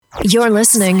You're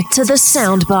listening to The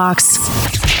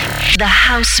Soundbox, the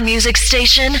house music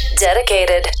station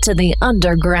dedicated to the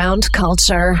underground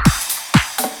culture.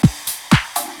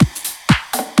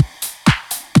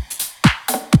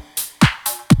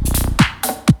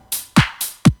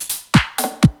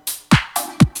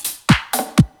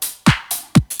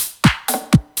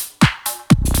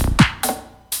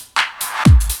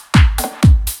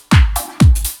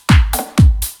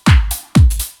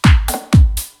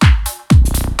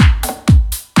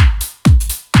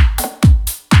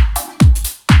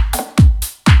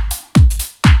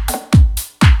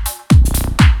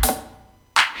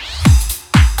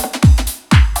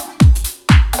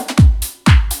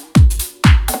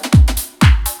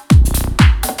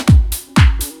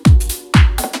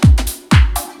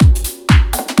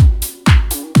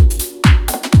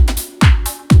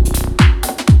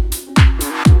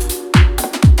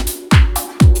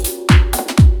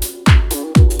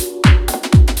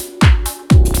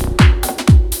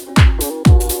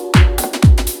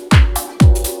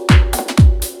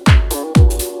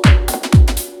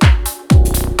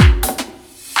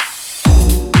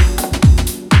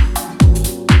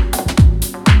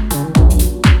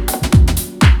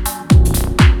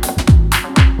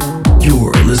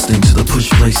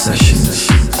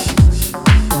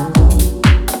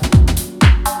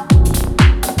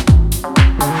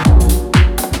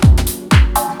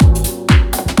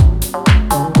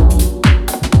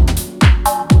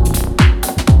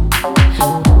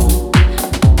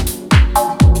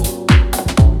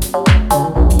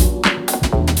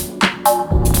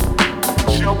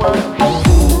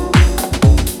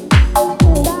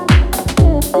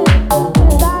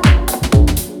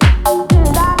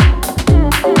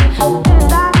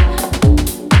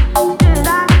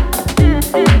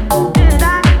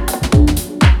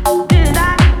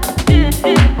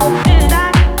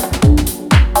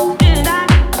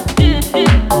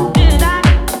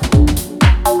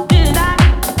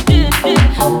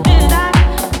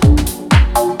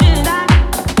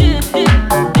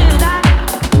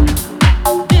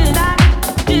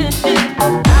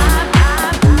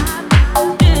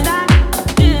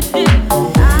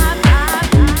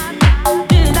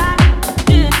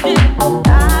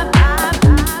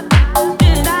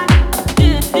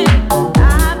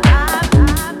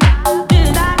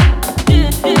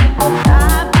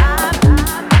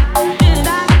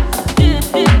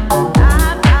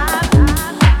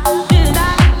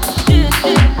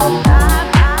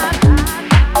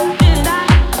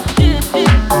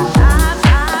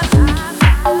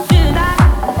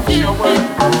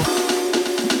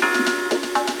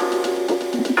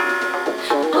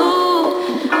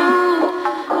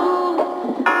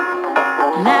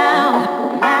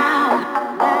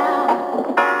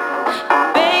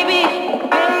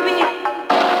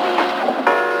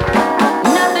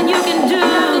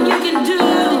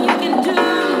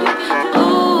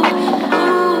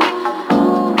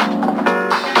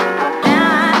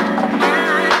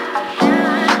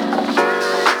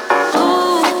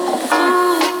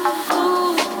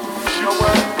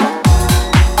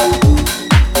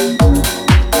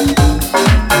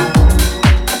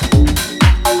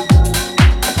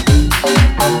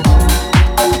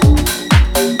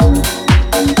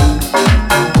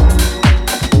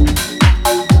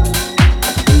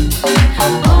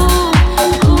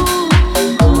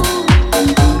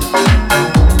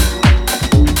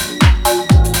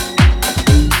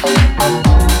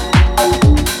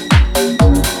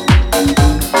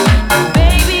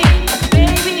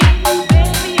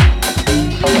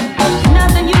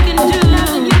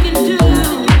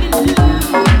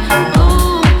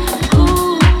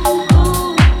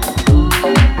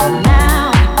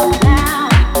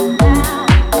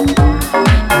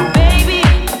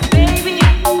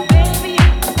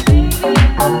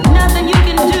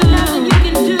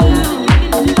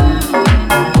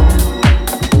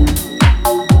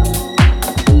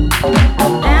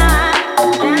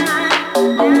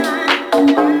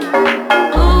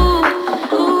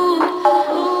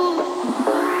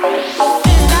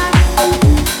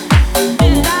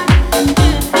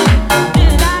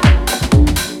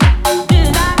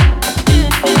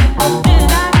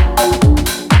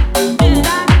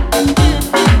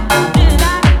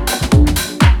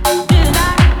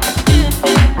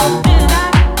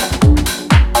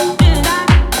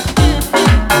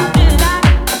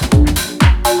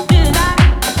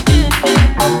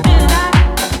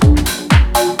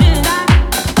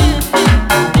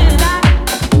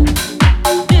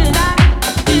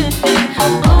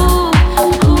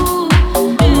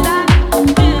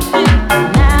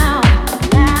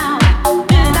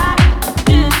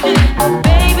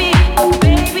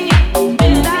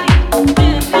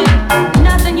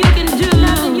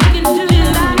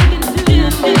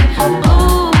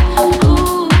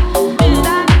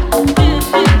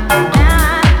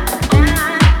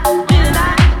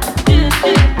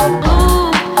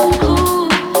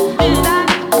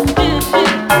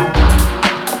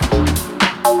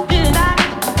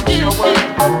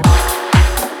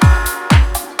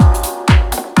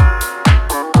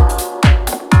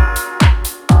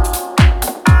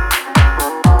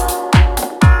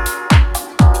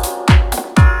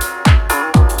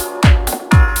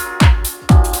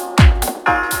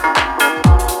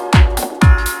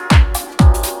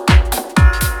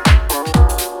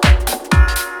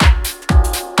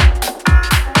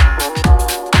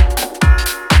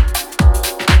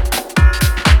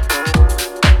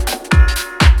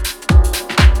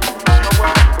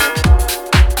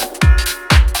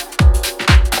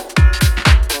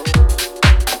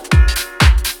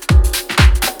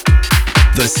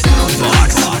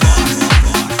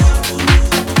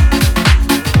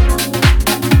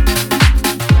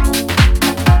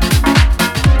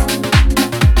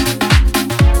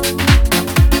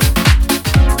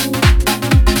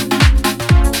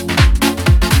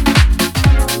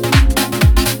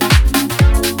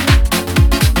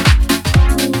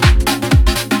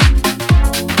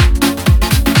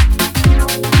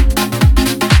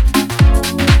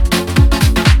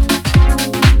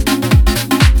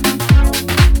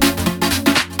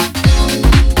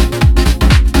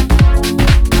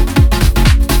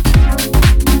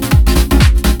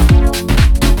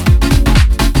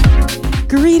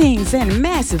 Yes, and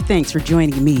massive thanks for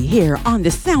joining me here on the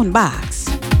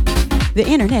Soundbox, the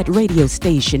internet radio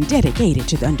station dedicated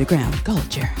to the underground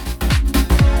culture.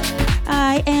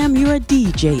 I am your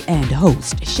DJ and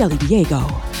host, Shelly Diego,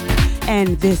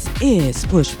 and this is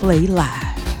Push Play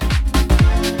Live.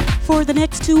 For the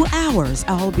next 2 hours,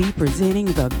 I'll be presenting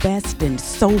the best in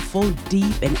soulful,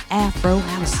 deep, and Afro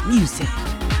house music.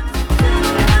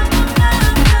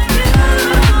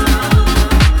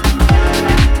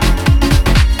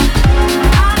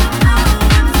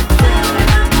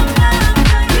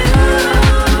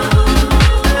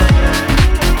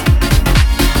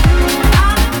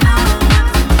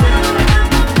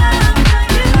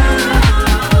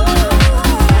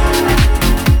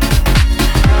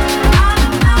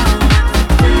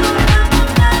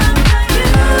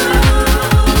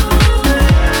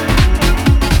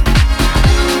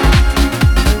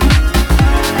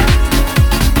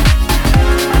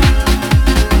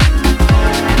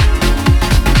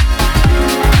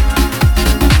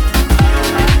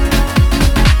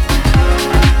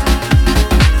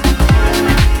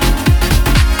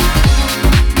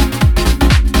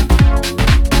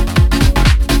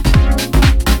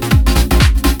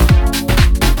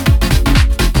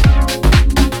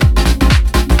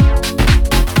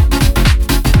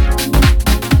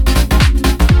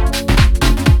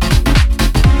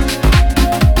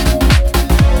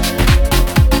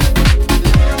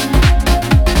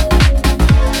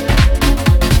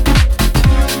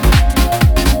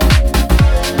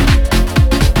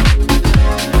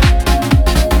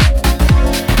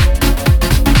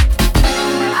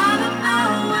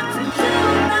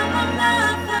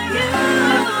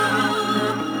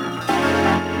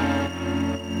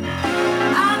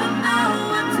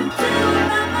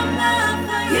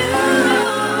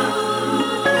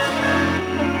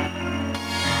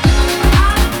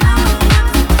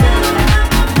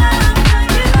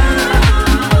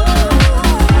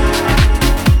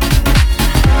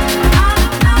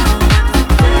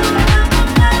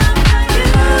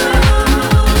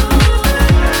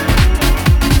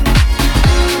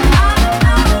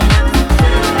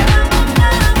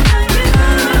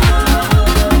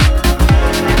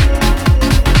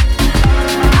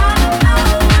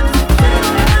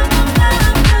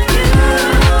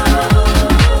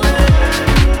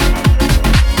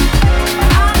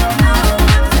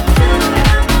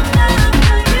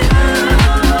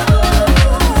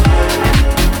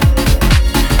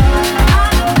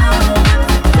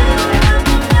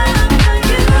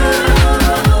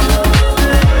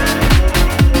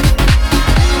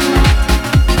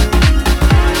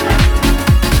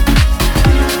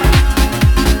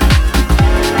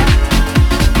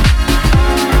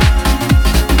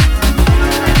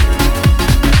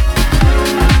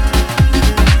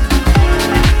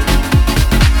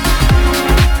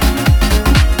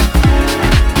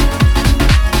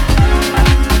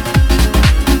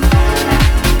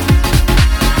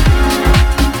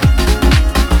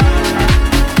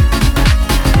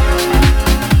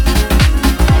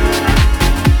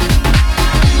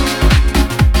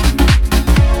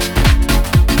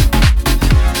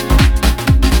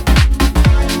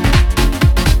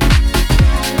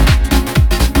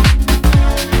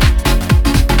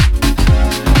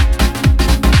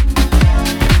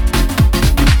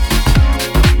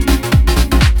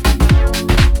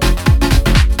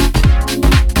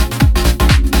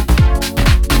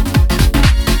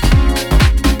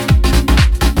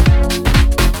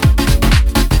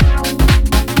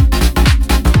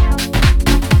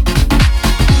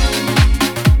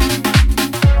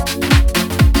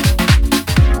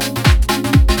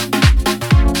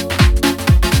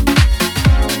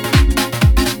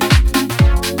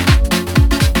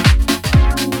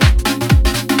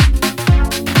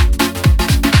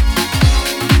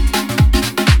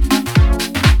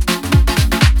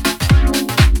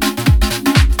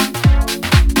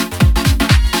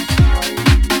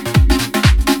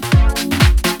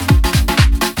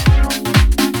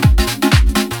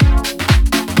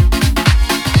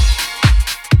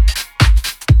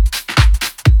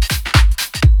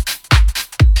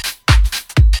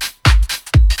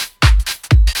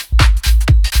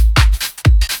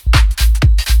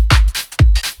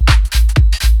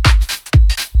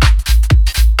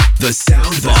 The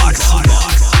Soundbox.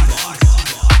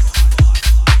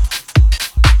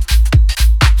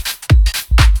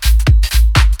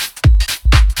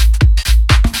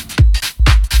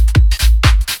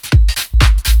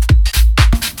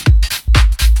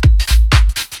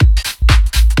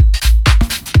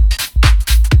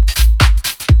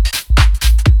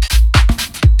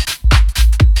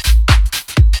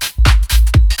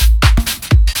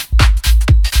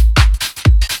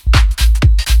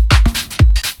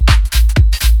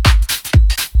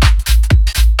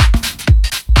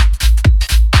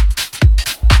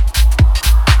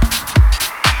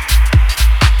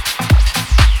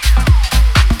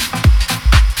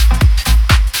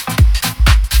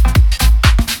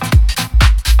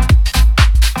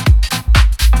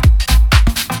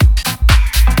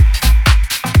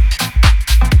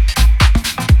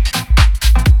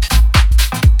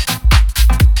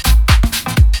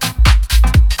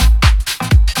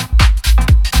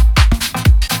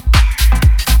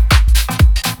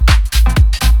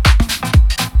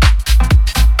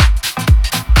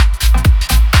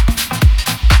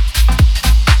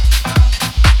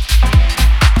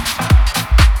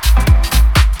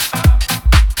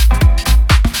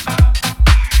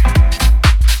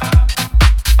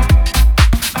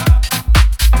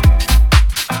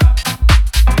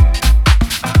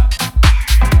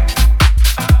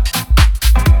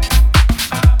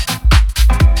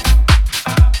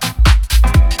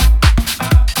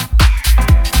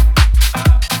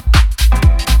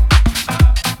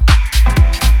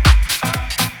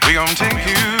 gon' take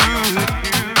you.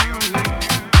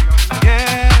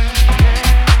 Yeah.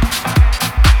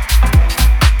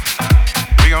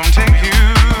 We gon' take you.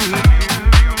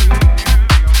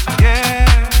 Yeah.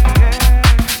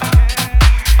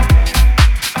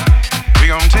 We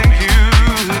gon' take you.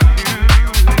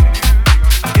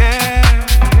 Yeah.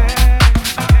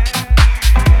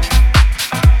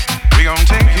 We gon'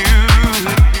 take you.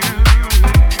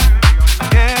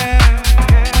 Yeah.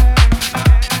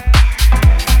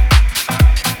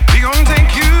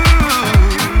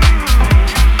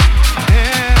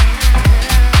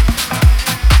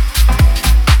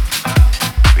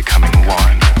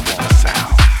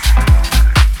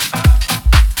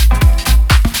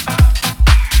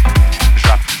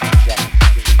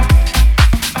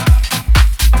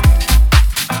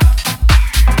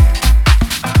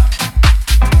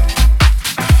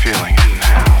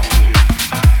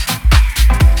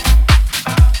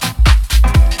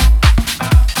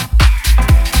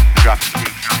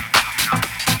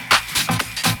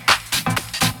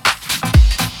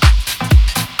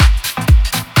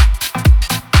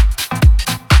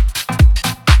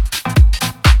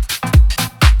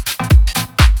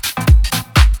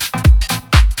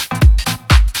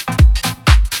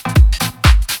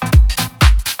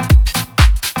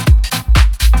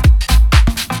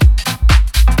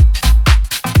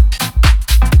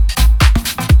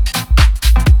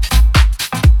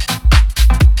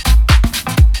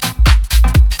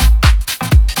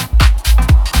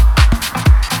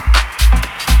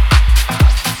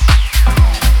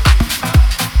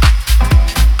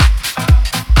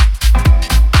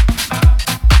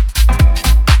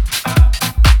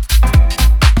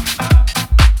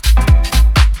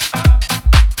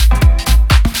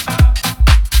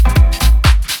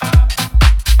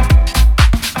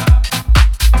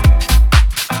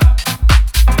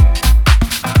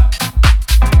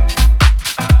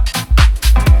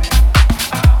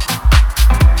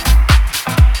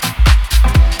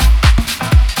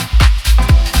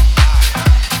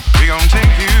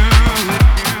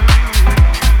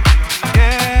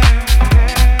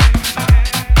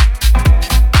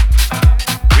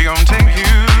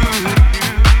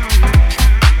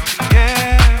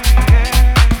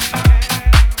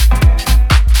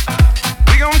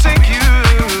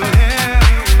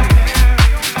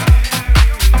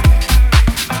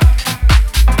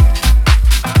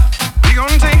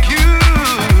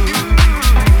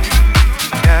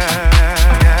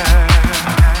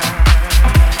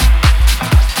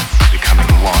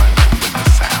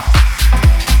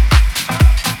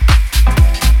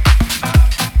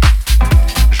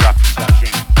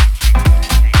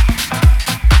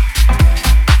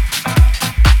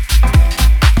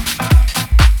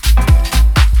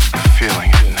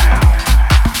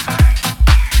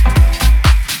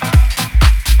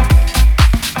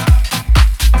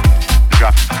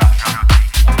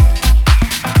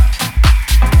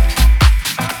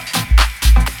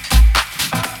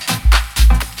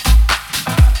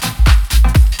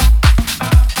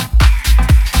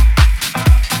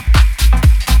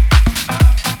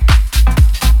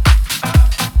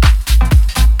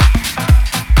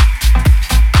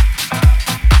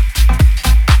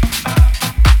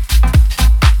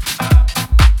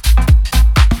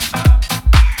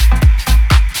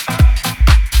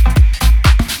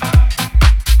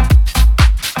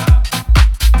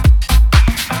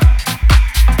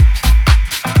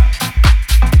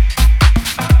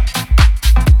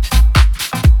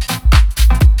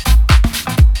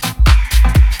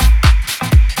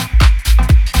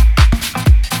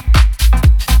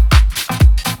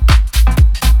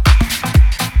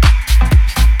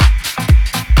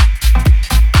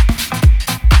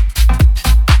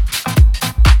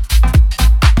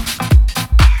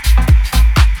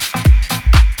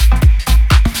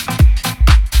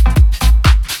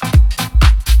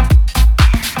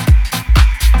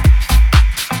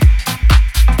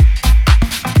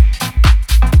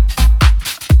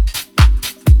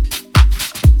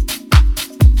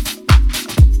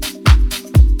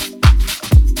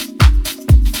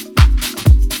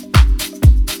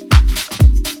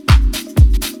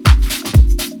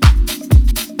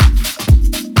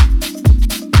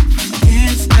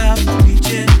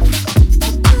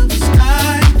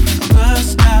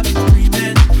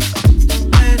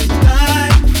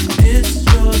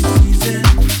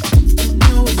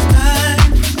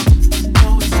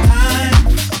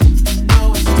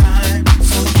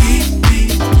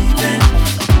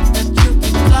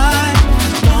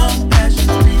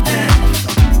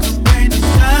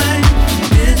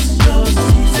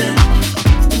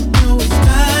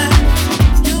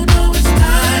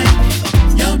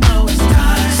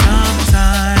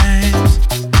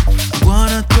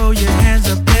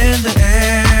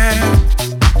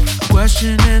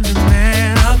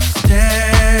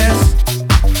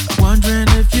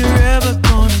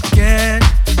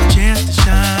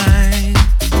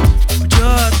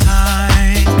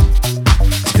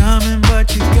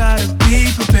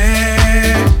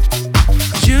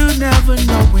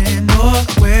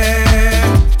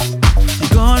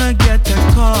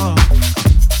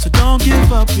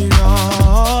 give up it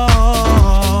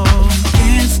all.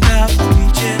 Can't stop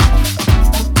reaching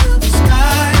to the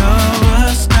sky.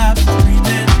 Never stop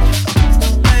dreaming.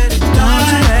 Don't let it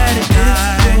die. Don't you let it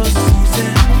die. It's your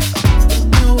season.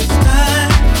 You know it's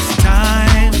time. It's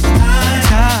time. It's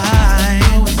time.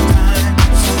 You know it's time.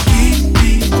 So keep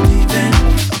believing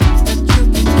that you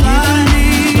can fly.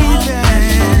 Don't let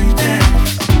it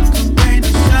come rain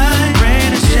or shine.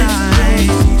 Rain or shine.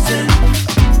 It's your season.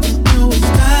 You know it's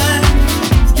time.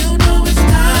 You know it's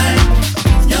time.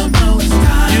 You know it's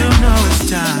time. You know it's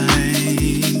time.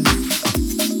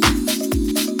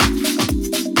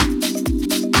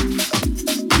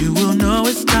 You will know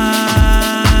it's time.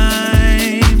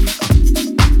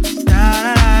 Da,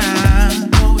 da, da.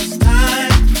 Know it's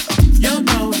time. You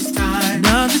know it's time.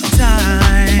 Another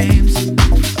times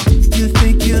you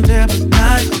think you'll never,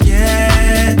 not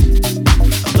yet.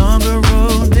 A longer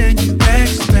road than you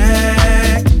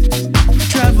expect.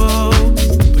 Travel,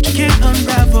 but you can't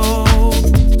unravel.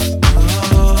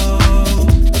 Oh,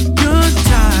 your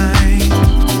time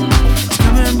it's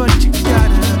coming, but you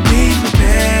gotta be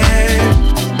prepared.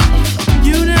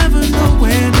 You never know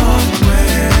when or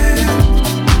where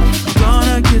you're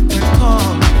gonna get that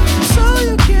call, so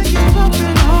you can't give up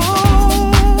at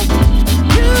all.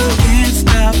 You can't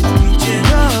stop reaching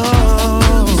up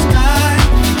to the sky.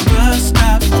 Never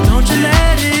stop. Don't you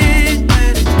let it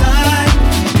die.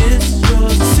 It's your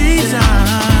season.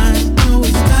 Know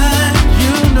it's time.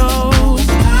 You know it's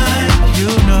time. You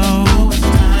know it's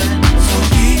time. So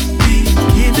keep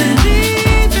believing.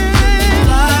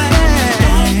 Fly.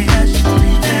 Don't catch you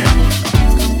breathing.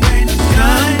 Come rain or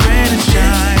shine. Rain or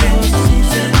shine. It's your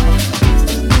season.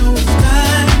 You know it's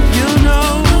time. You know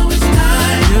it's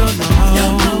time. You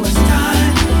know it's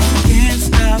time. Can't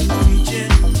stop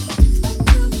reaching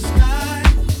to the sky.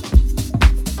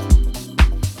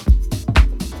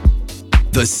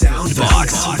 The Soundbox.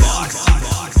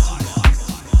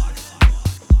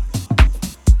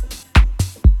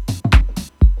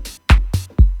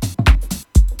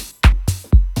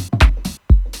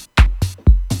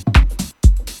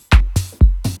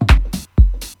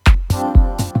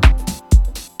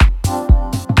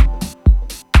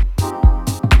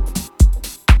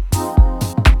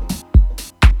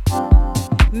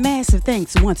 Massive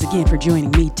thanks once again for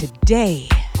joining me today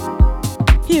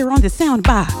here on the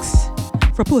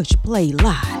Soundbox for Push Play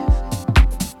Live.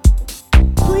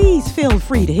 Please feel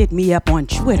free to hit me up on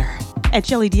Twitter at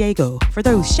Shelly Diego for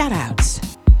those shout-outs.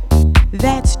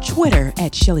 That's Twitter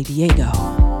at Shelly Diego.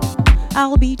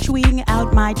 I'll be tweeting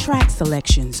out my track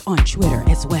selections on Twitter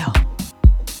as well.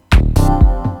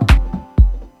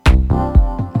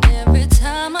 Every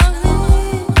time I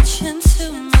reach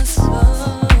into my soul,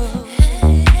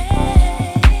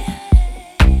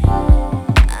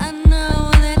 I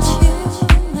know that you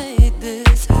made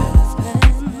this happen.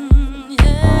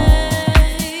 Yeah.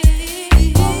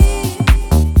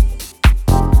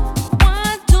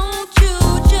 Why don't you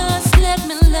just let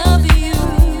me love you?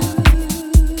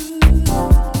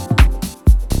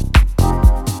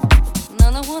 No,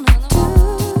 I wanna.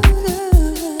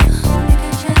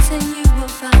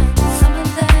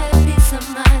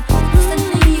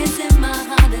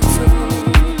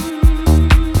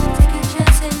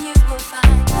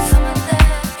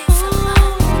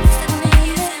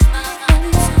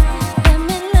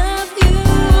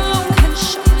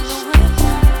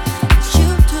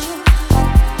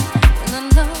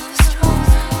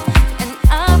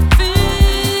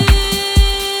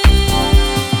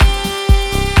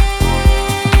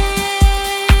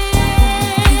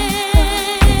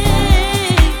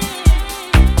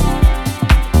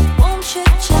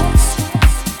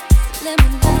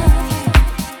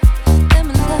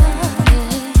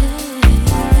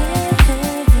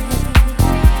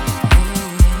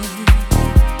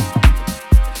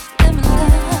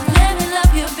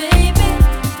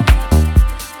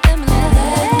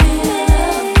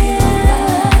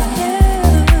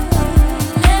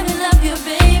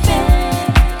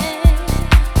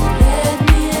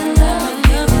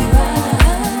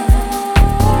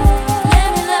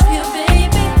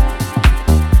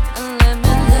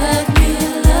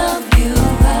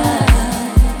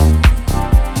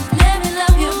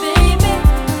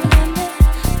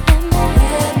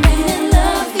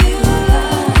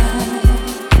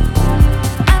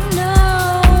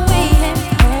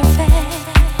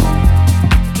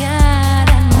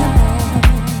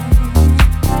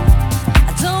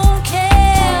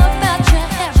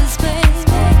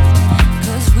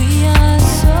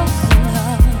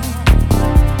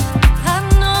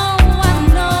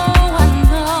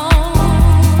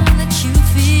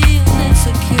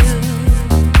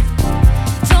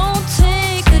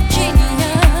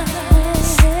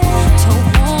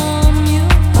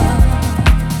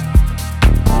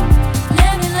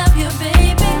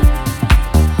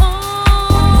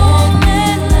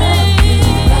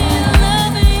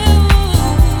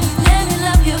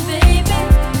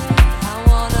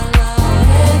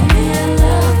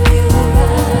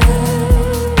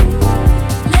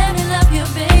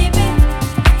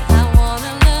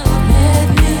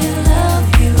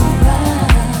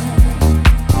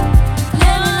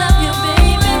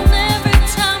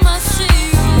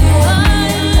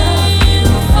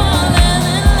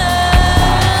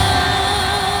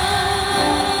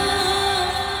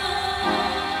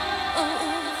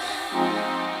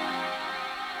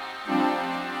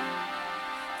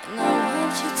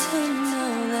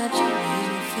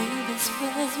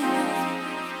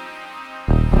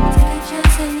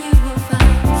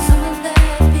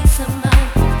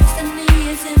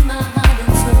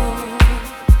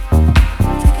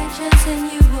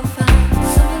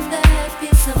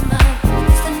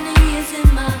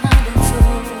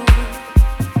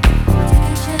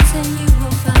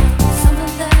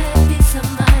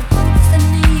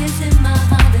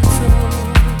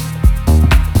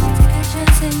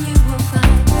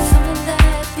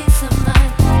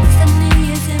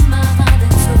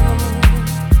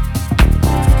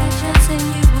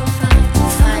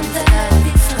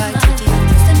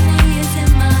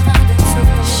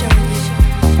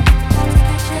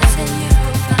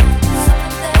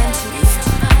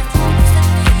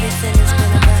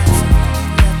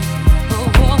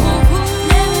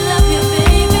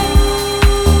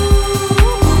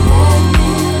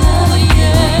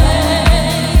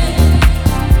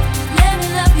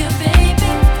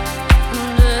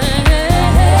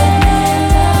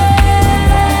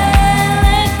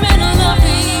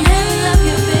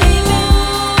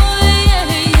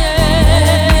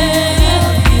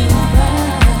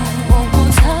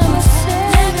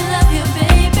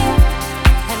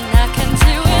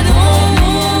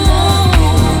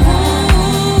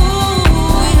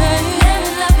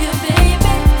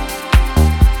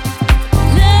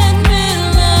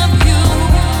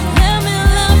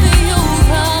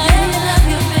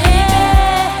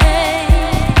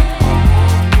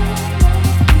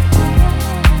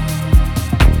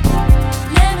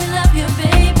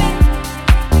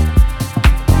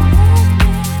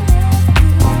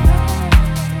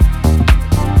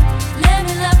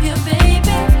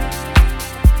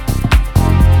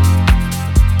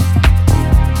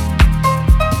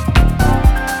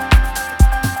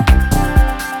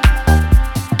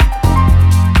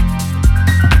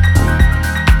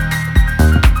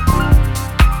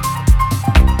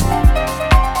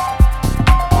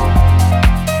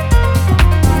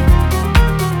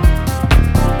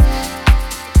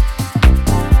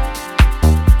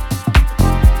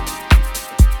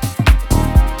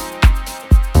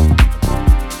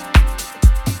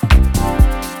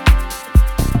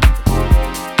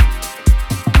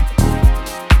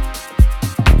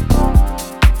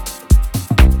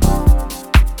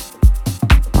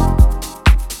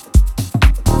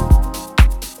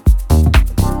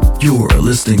 You're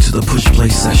listening to the Push Play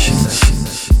Sessions.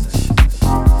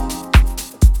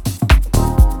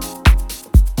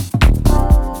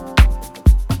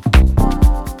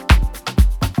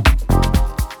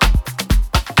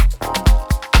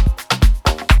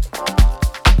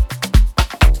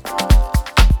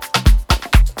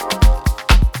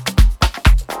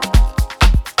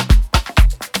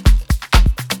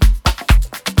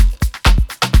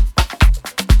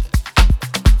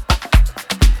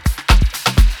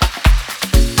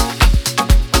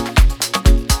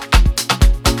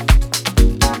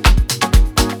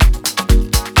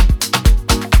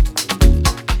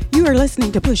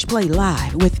 Listening to Push Play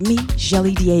Live with me,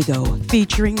 Shelly Diego,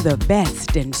 featuring the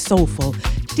best in soulful,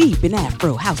 deep and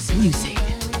Afro house music.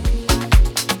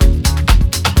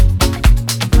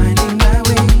 Finding my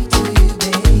way to you,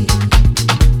 babe.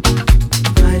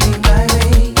 Finding my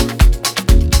way.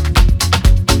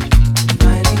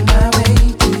 Finding my way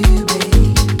to you,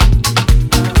 babe.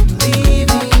 I'm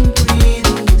living,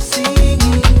 breathing,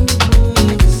 singing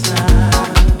the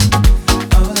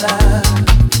sound of love.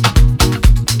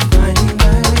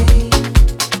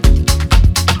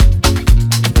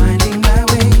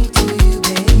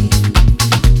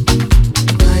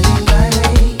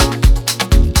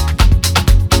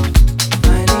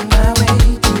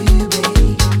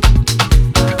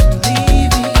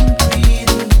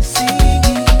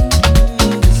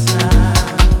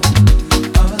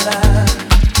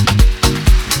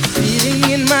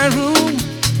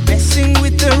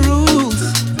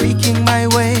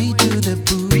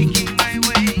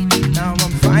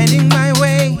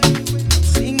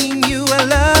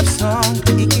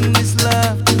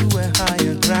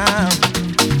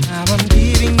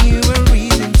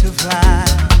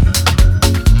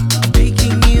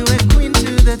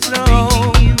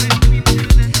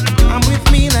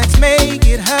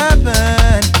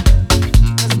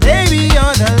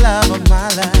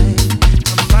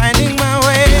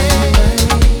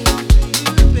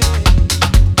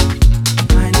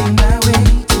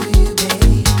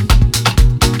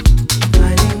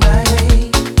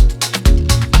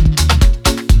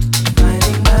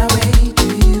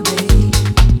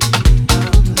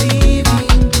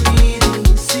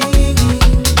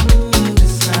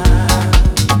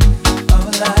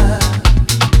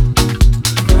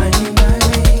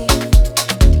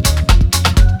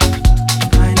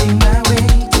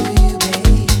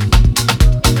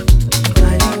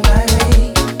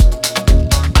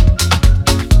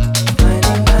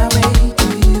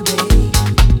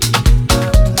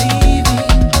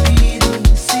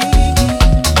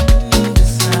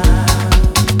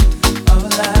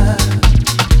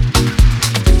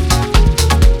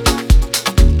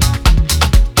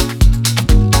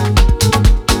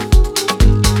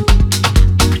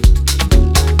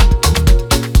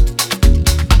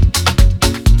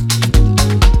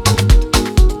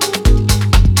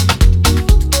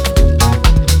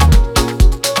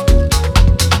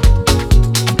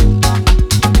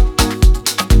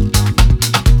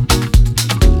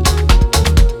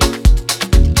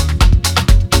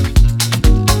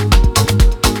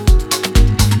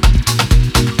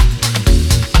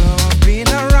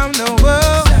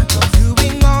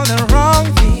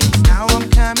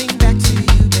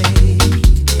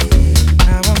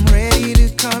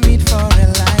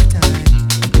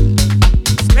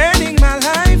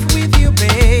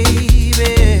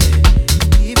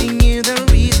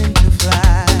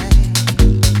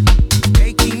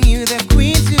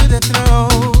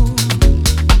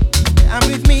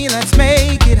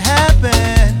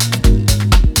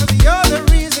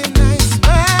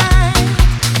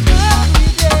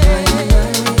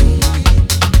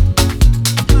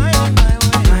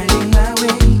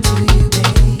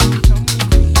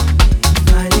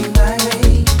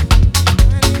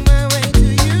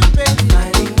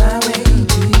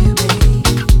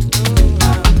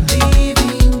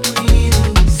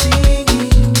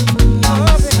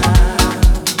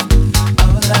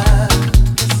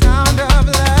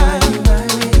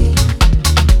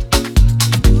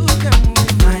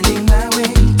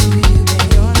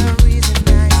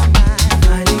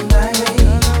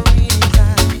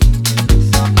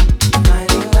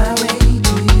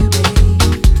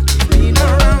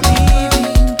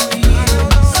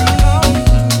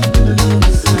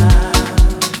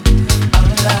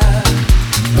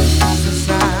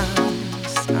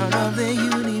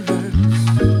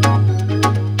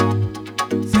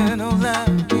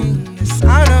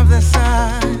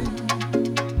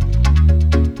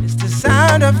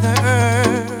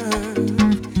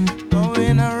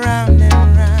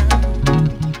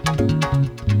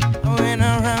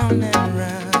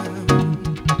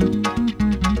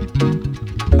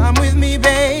 Come with me,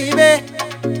 baby.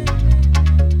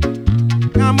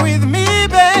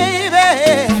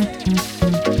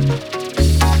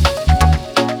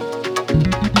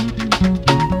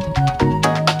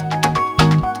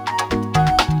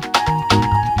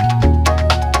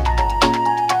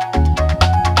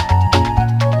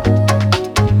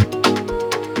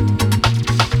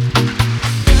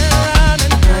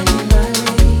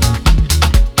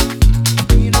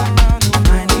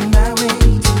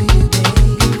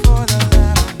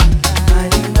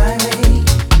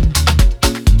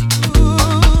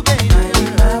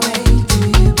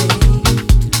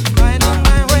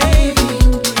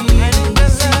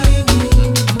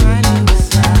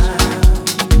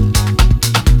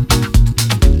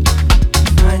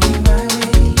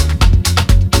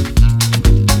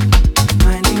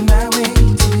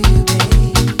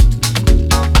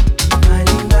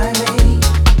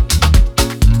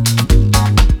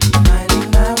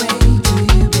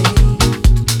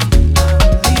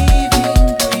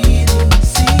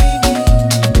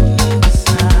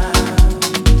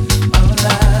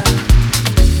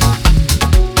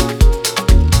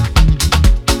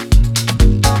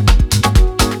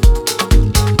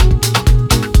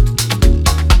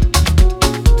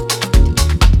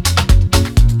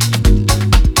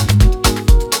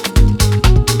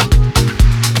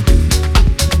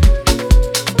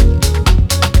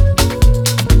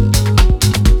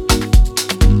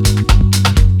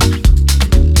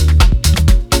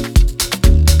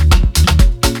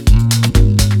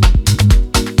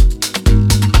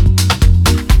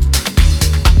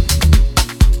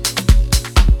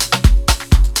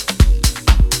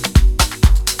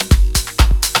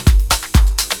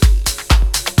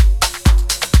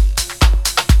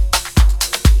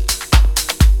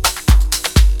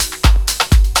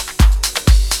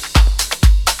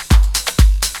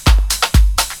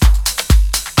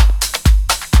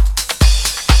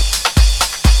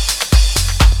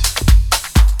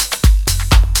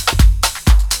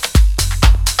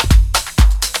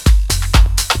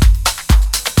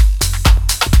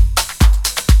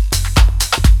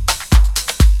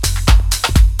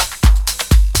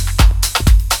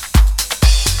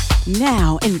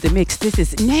 Now in the mix, this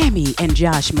is Nami and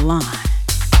Josh Milan.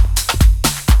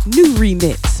 New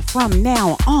remix from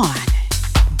Now On.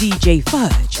 DJ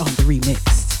Fudge on the remix.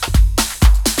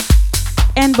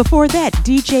 And before that,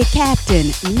 DJ Captain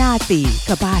Nathi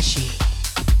Kabashi.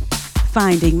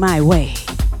 Finding My Way.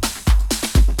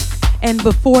 And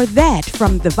before that,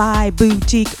 from the Vibe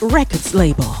Boutique Records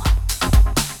label,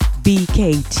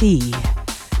 BKT,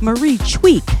 Marie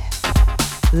Tweak,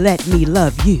 Let Me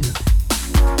Love You.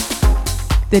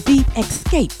 The Deep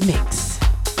Escape Mix.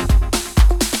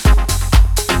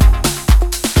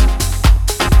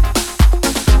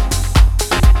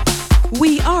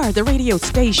 We are the radio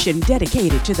station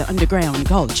dedicated to the underground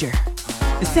culture,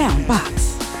 the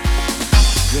Soundbox.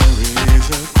 There is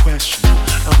a question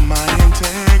of my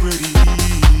integrity.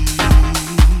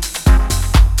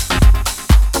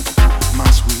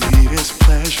 My sweetest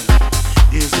pleasure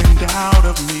is in doubt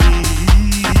of me.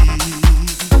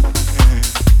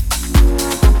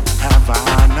 Have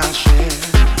I not shared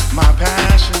my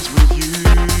passions with you?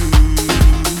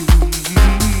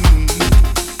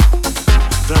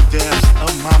 The depths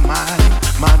of my mind,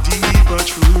 my deeper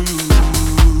truth.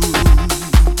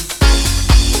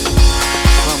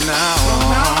 From now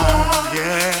on,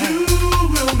 yeah, you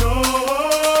will know.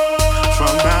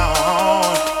 From now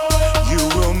on, you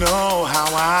will know how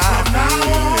I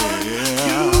feel.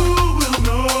 You will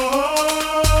know,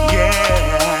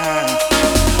 yeah.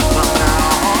 From now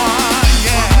on,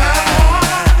 yeah,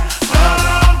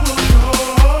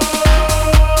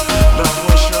 love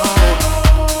will show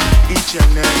each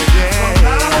and every day.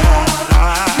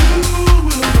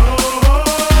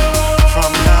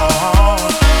 From now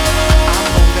on, I'm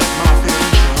gonna let my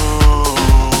feelings show.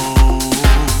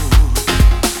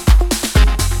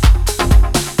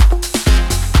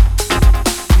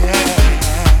 Yeah.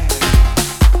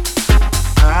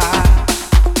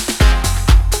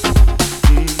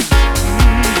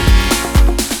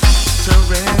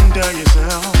 Surrender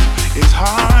yourself is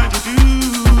hard to do.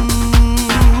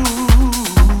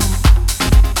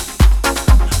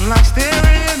 Like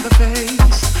staring in the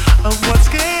face of what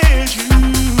scares you.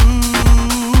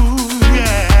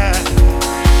 Yeah.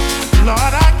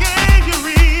 Lord, I gave you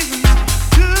reasons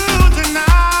to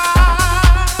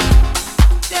deny.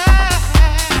 Yeah.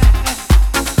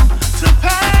 To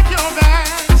pack your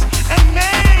bags and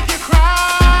make you cry.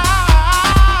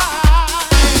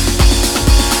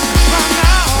 From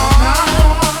now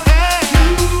on, yeah, you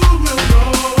will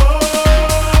know.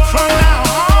 From now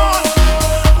on,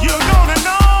 you're gonna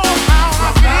know how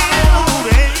I feel,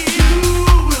 baby. You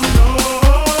will know.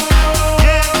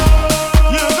 Yeah,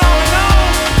 you're gonna know.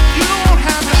 You don't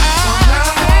have to ask,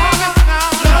 baby.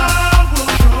 Love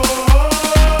will show.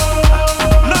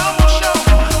 Love will show.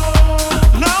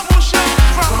 Love will show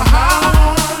from my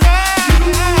heart. Yeah,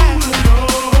 you will know.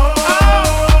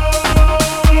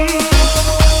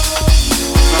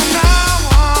 From now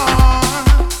on,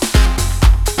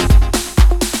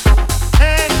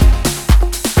 hey,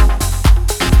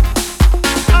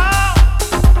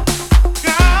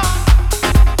 girl,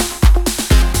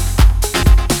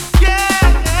 yeah,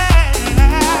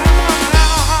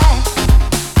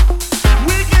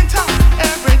 we can talk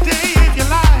every day if you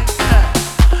like.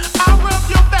 I'll rub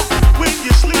your back when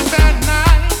you sleep at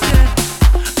night.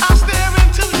 I'll stare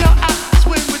into your eyes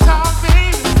when we talk,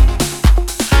 baby.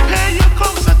 Pay you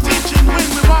close attention when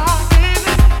we walk,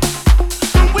 baby.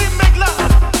 When we make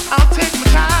love, I'll take my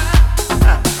time.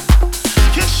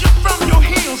 Kiss you from your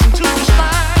heels into your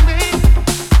spine, baby.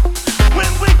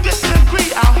 When we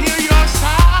disagree, I'll hear your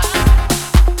side.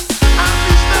 I'll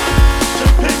be stuck to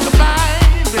pick a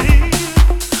fight, baby.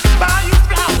 Buy you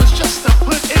flowers just to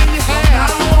put in your hair.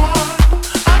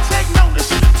 I'll take notice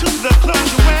to the clothes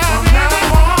you wear, baby.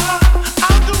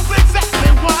 I'll do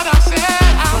exactly what I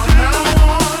said I'll do.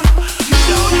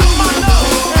 Show you my love,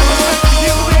 respect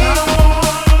you, baby.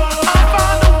 I'll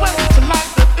find a way to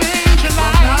like the things you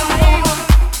like.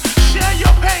 Share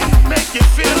your pain, make you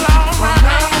feel alright.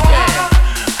 Yeah.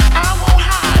 I won't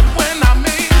hide when I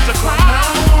make the cry.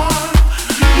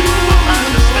 You will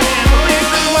understand the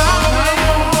reason why.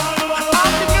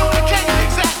 I'll communicate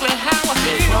exactly how I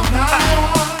feel.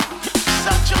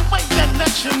 Such a way that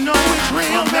lets you know it's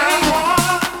real, baby.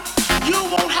 You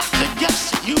won't have to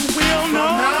guess, you will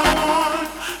know.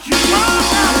 You will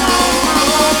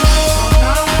know.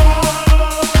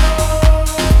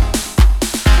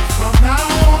 From now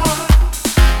on,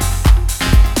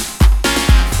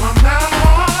 from now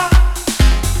on,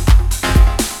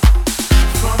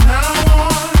 from now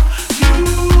on, you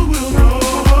will know.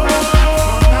 From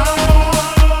now on,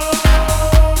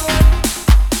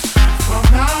 from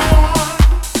now on,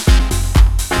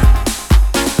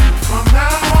 from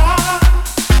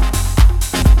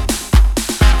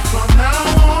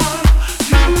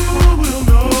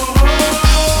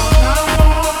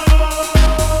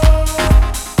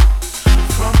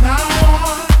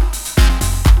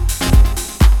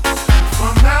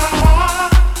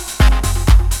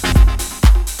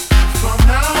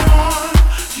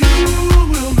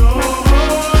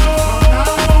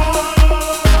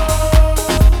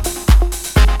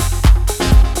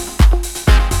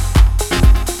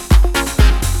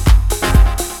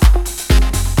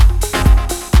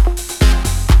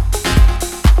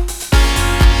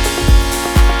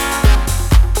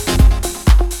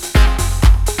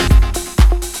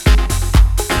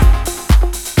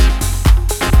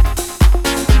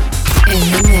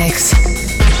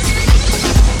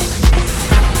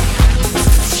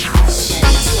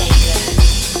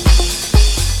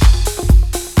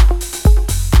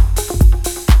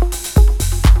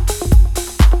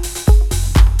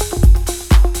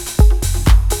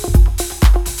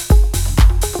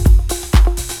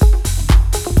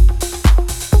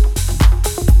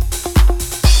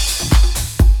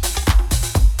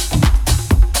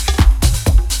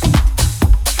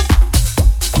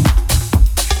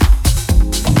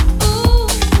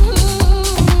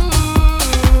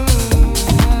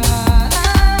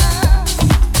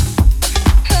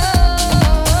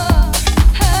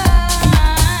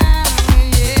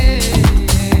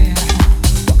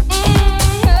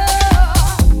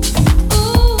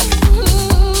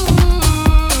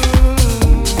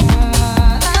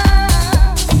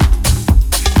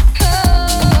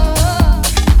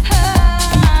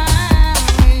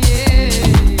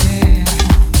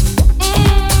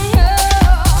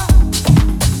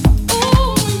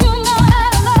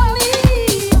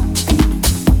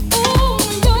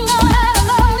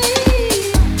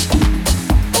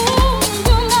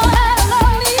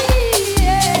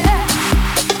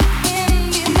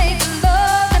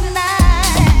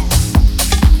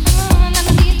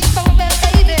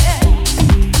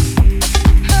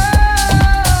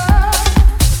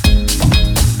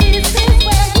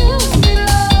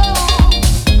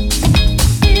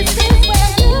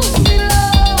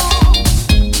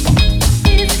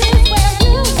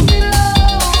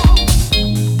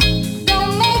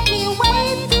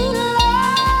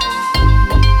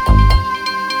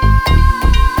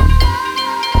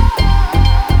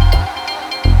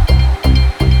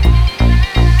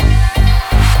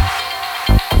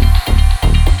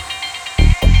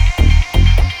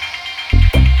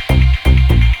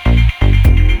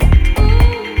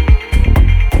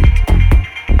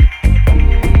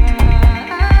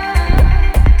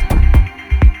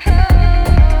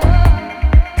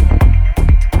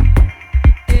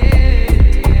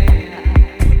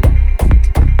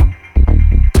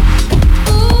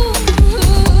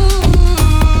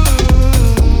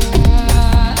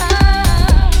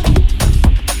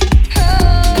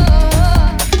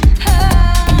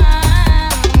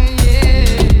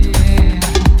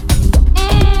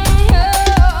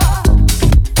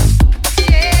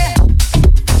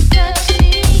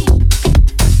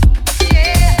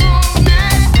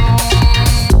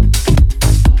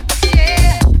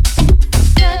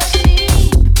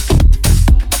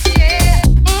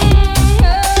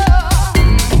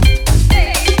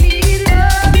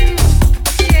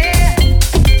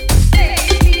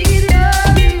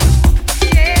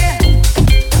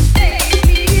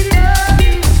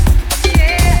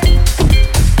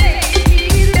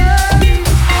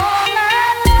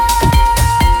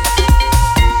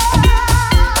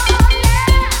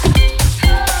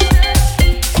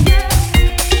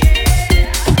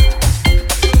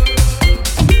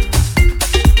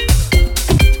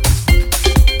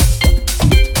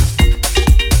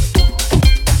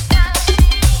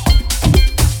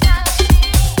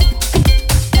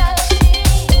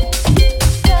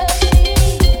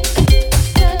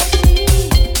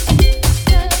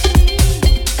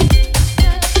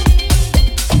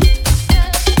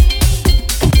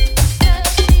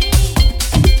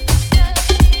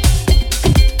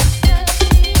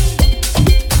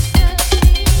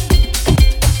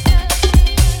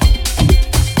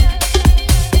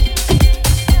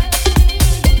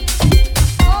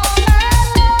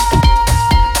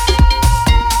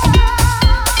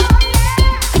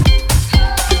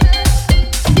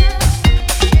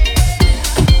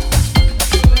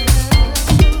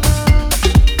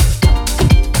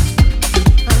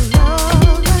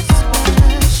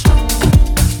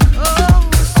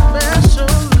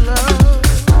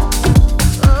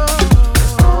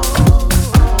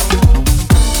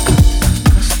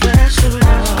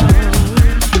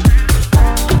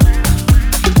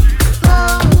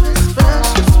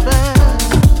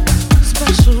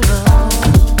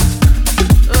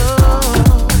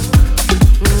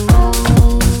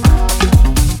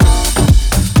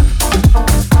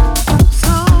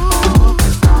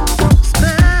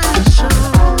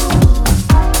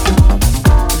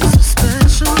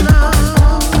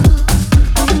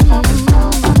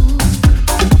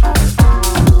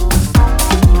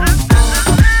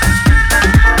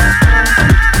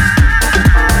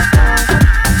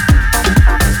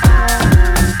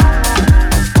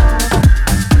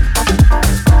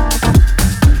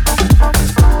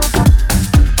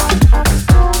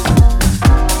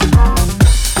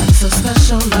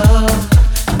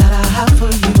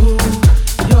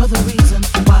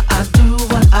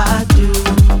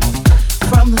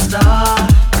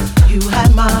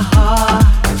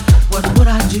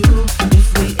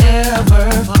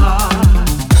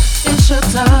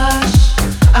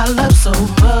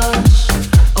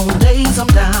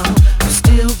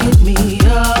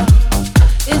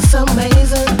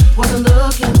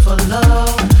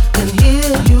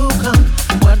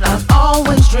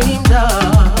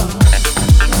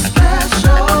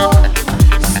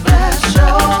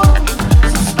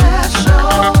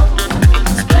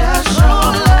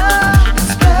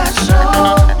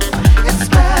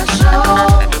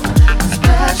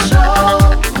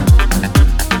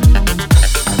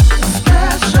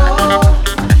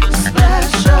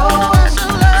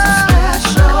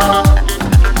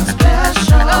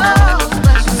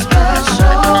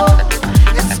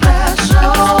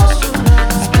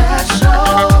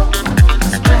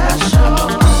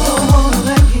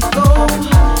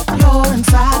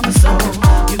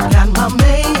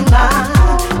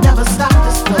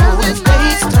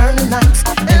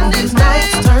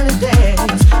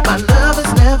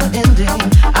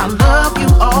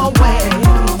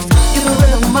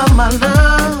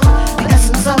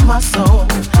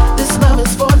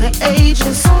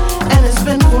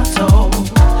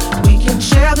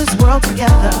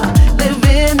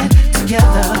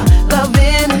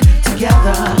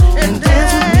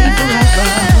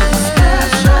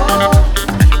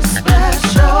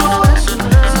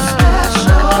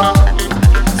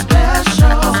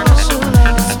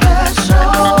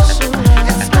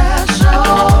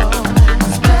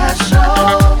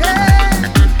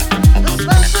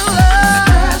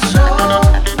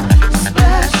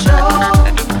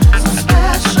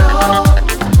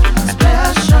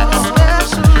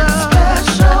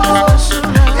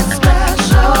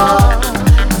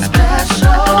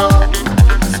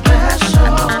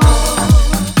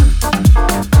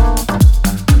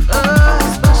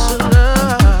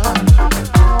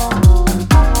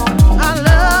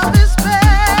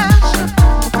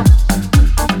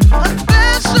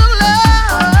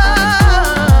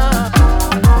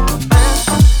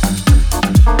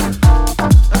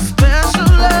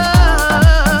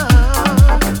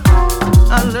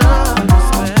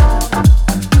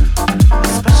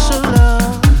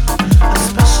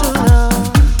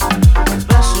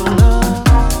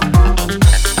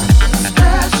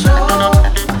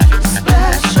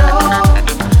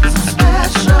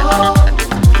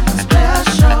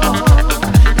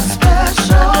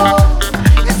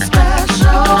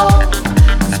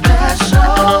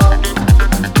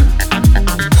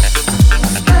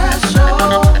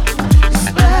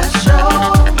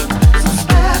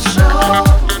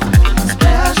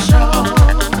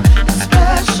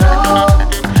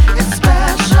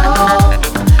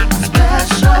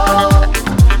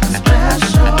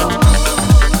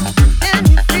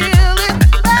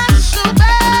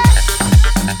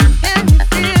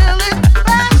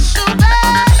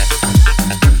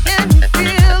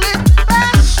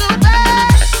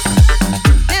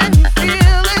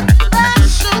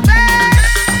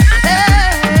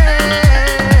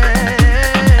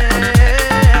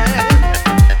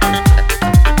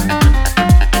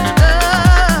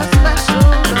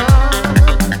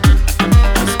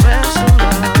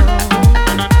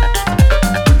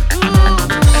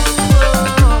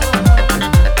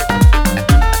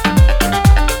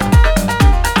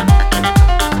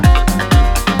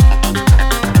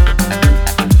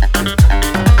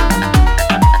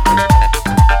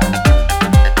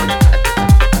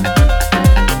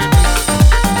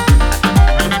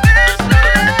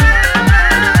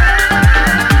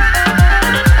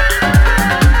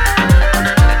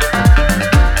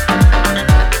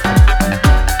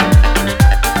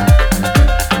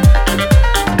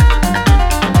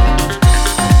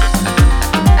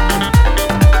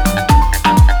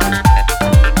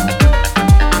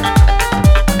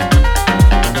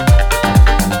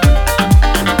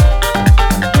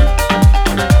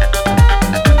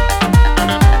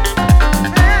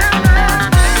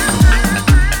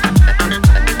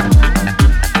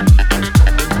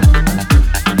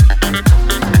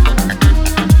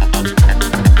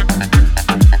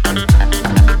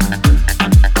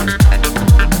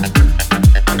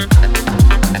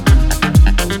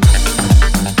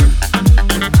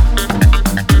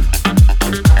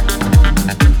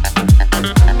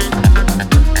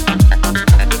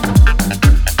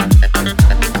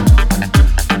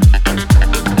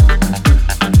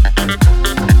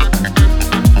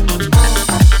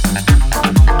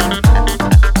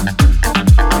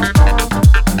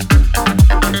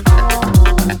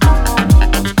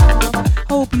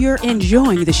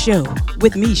enjoying the show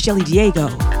with me, Shelly Diego,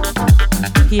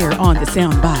 here on the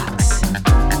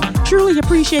Soundbox. Truly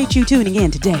appreciate you tuning in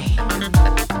today.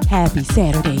 Happy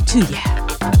Saturday to you.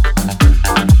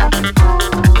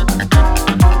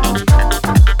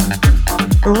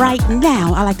 Right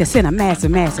now, I like to send a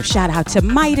massive shout out to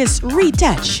Midas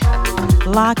Retouch,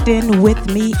 locked in with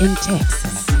me in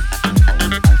Texas.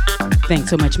 Thanks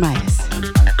so much, Midas.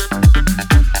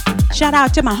 Shout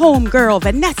out to my homegirl,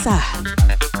 Vanessa,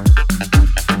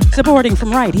 supporting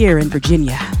from right here in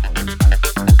Virginia.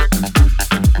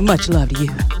 Much love to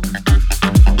you.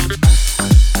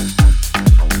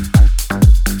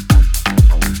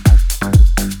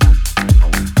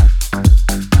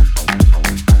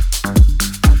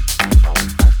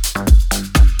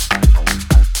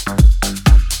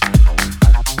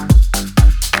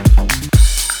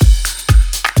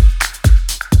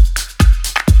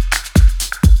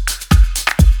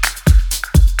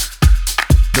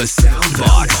 The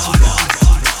Soundbox.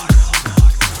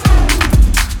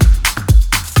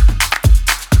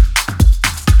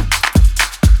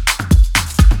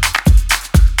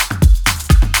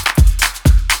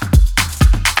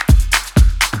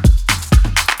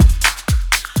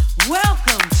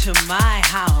 Welcome to my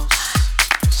house.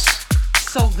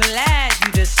 So glad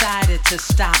you decided to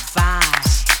stop by.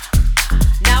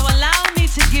 Now allow me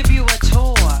to give you a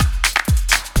tour.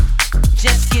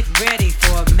 Just get ready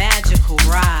for a magical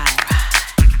ride.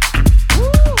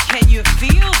 Ooh, can you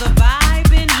feel the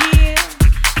vibe in here?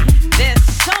 There's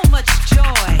so much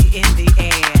joy in the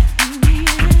air.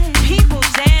 People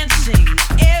dancing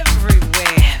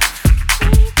everywhere.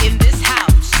 In this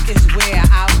house is where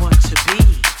I want to be.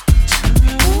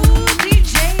 Ooh,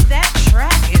 DJ, that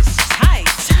track is tight.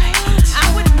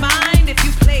 I wouldn't mind if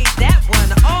you played that one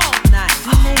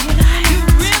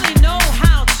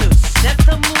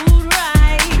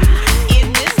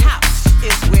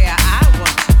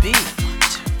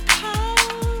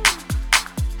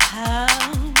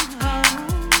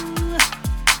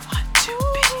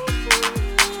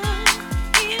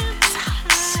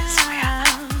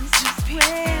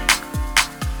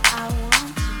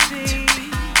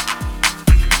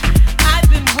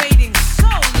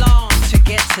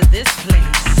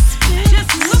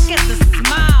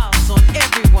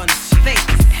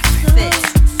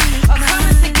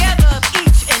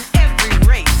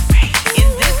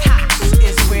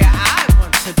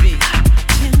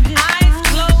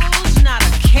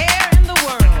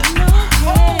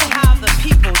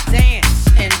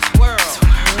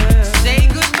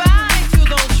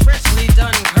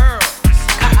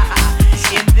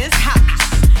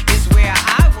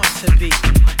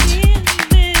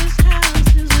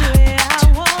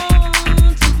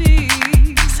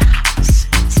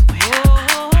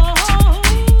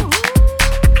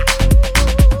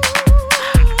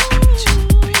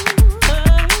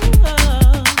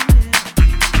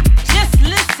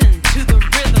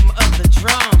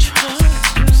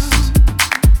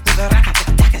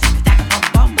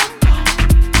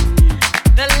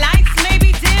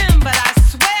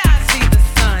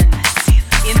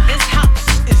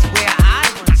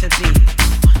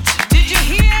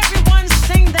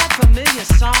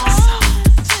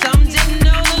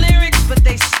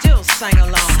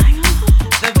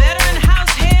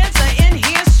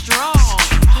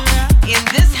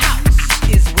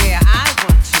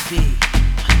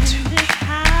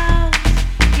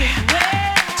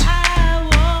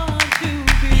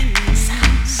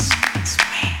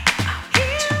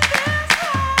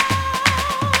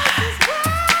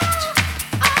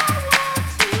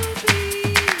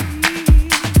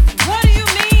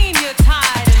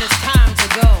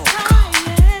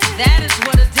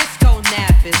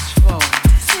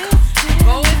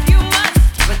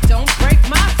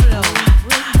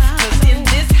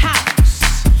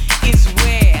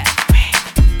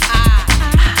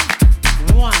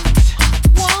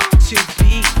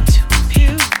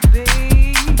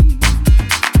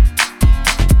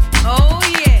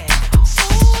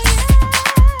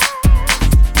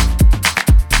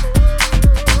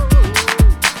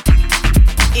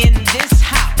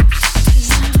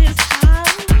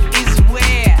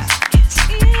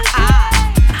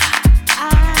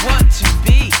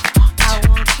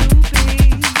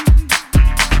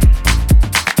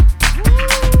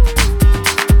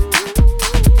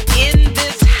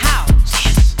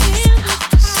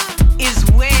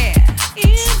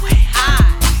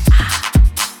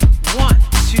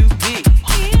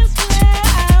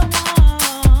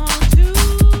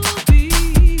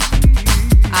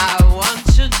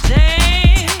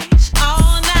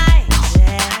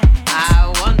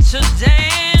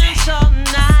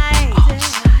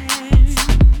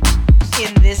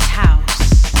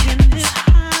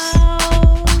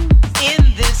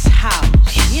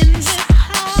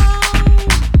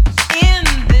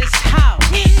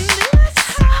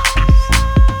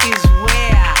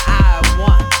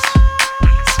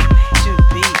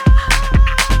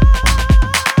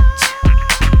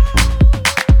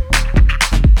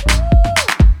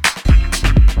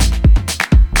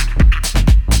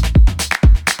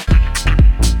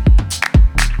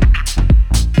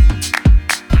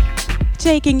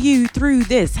taking you through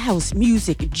this house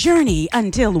music journey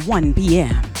until 1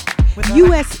 p.m.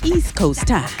 U.S. East Coast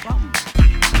time.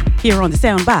 Here on the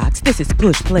Soundbox, this is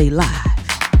Push Play Live.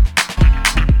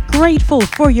 Grateful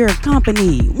for your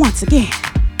company once again.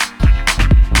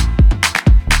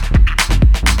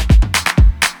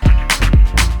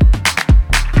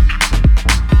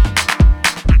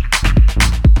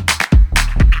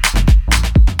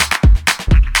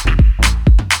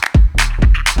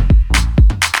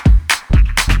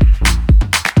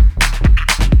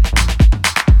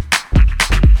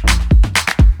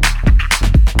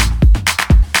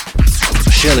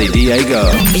 Shelly Diego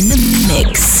in the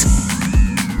mix.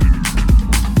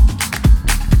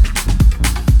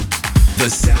 The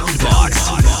Soundbox.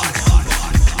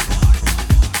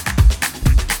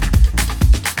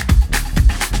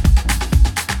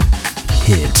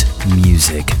 Hit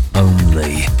music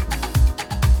only.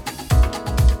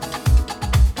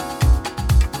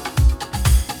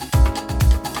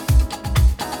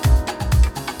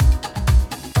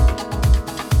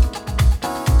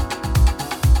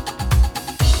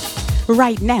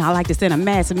 Right now, I'd like to send a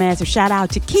massive shout out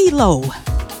to Kilo,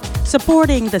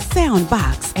 supporting the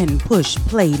Soundbox and Push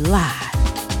Play Live.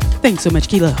 Thanks so much,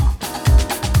 Kilo.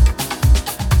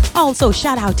 Also,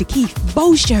 shout out to Keith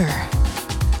Bosher,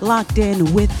 locked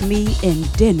in with me in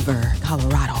Denver,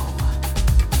 Colorado.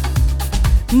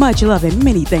 Much love and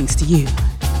many thanks to you.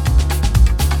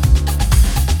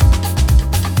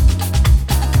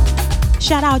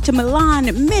 Shout out to Milan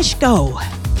Mishko,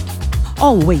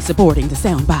 always supporting the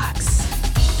Soundbox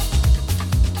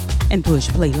and Push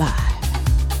Play Live.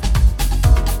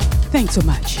 Thanks so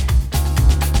much.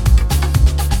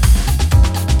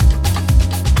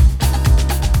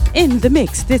 In the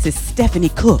mix, this is Stephanie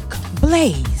Cook,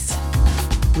 Blaze,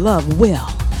 Love Will.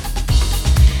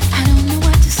 I don't know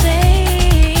what to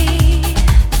say.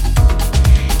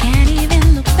 Can't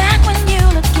even look back when you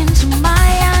look into my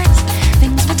eyes.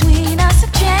 Things between us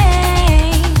have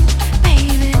changed,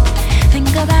 baby. Think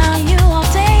about you all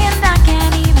day and I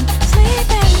can't even sleep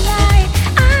at night.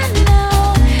 I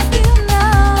know, you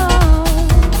know,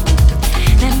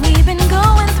 that we've been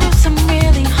going through some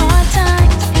really hard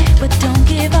times, but don't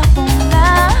give up on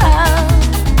love.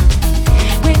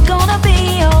 We're gonna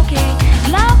be okay.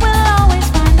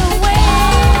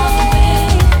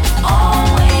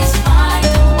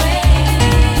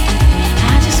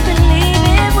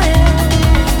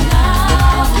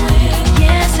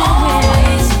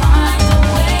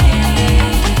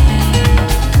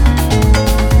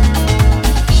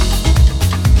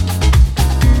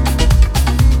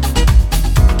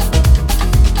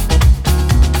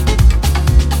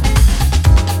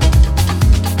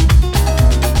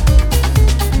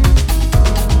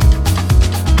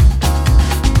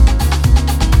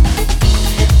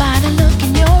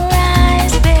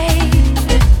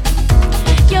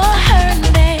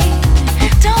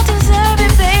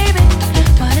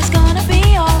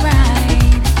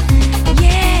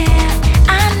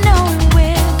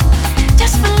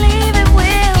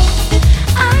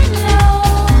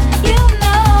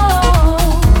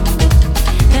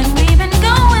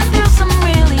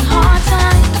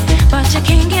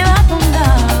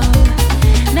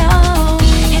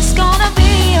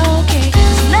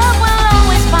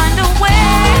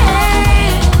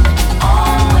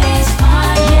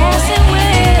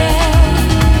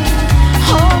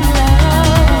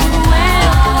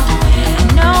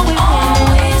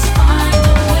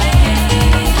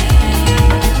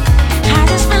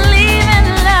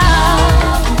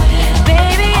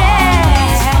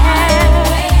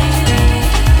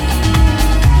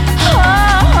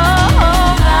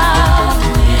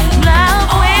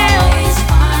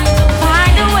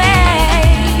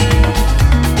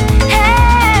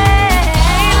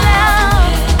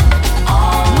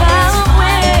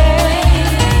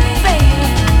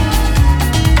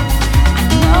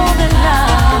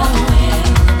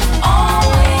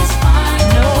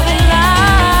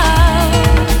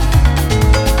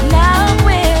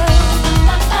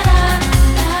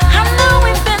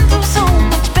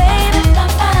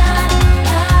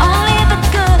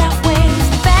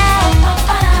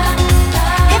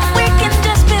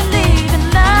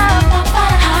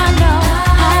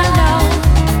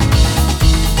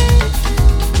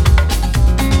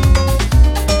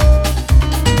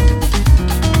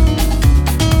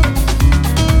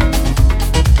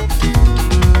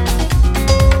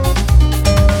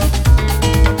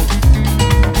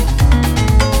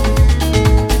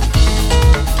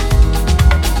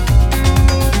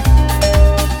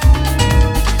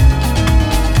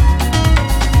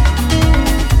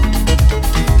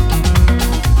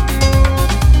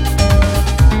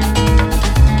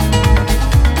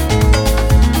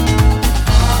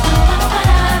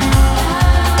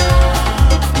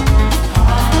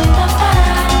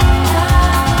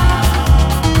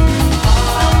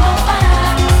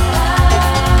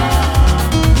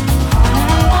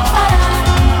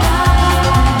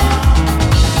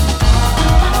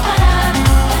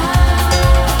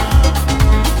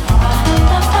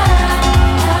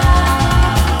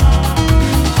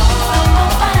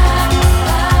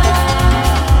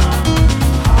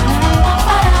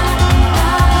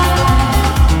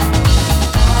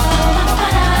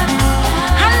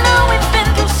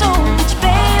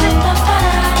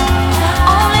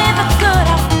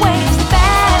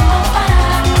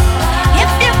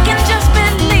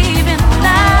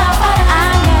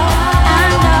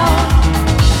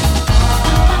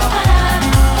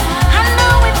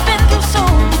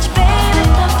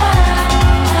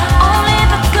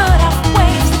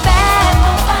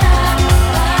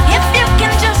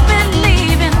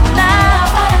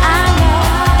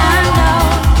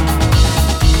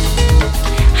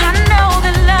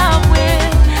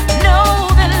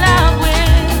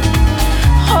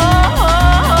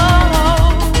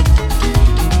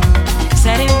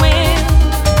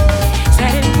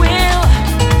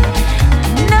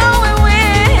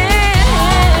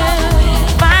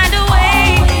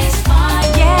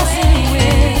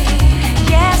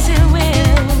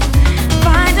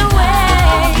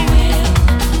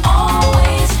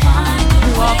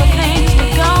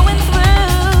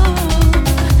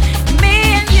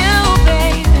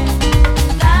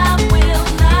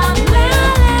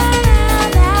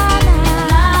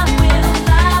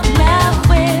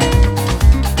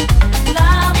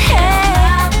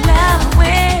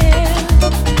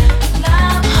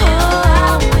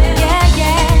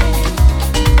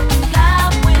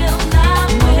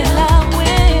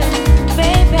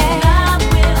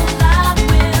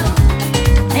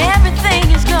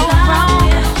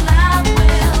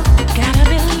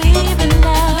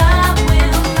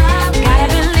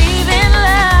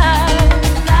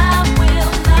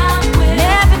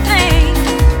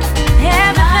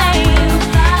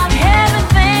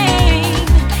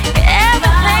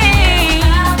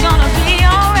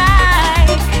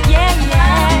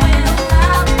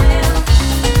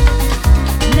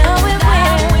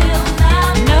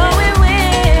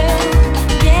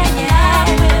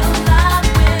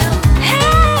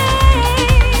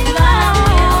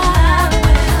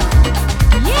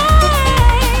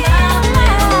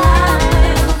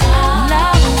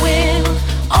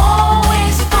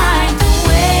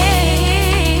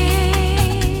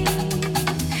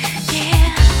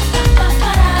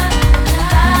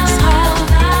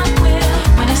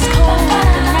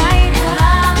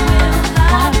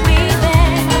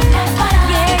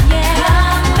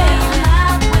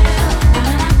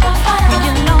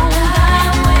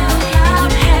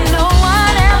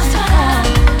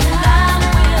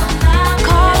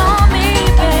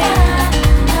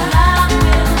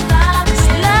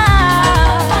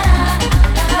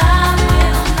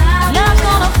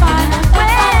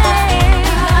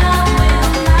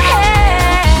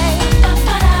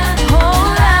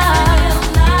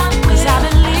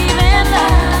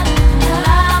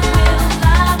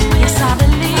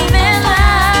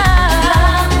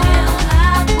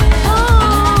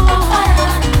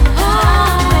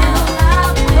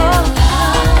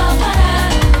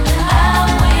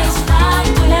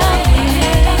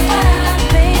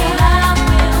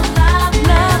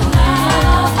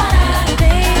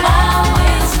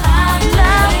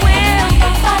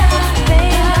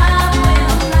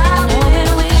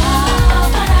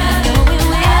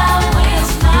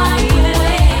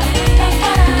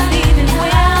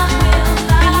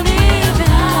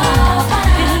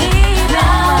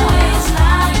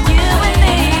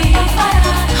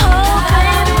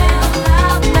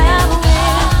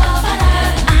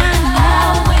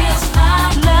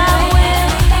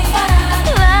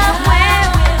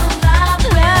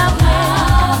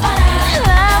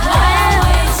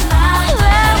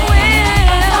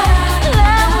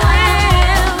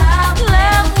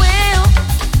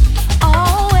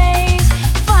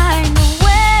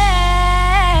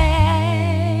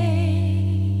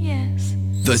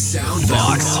 The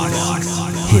Soundbox.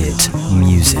 Hit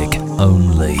music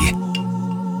only.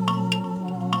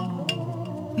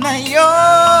 Na yo,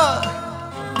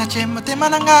 na chemo te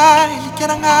mananga,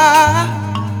 ilikeranga.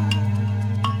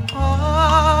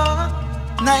 Oh,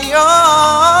 na yo,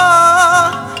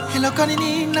 hiloko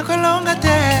nini na kolonga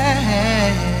te.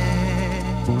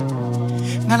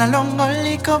 Ngana longo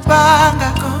liko banga,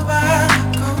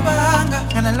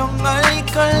 ngana longo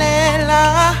liko lela.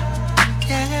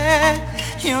 Yeah,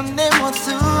 yone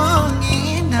motsungi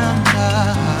nanga.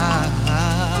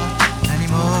 Nani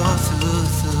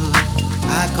mosusu.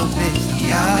 Ako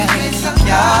besa,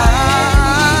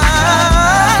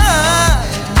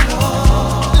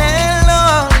 lelo.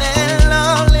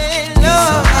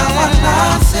 Iso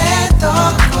awala se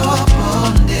toko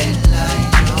pondela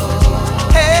yo.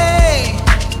 Hey,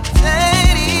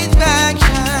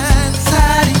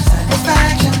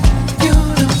 satisfaction, you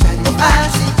know I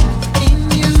see in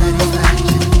you.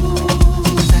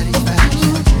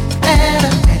 Satisfaction,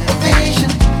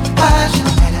 elevation, passion,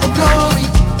 glory.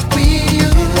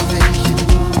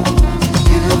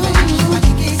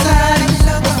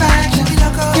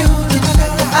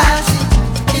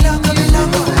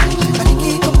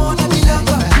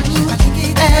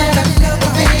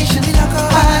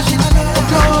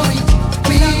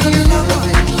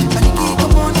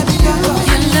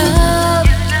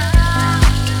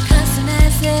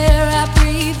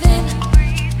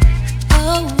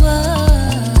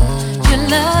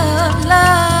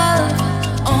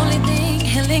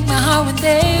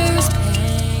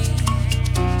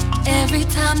 Every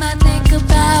time I think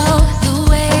about the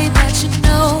way that you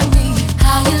know me,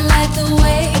 how you light the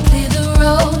way, clear the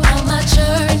road on my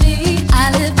journey.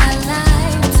 I live my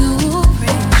life to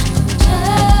praise you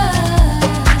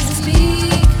just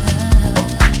because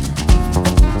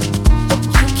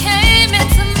you came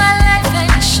into my life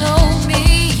and showed me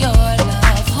your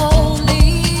love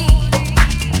holy.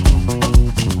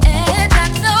 And I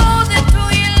know that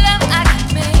through your love I can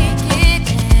make it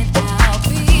and I'll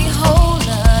be whole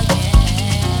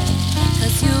again.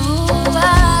 'Cause you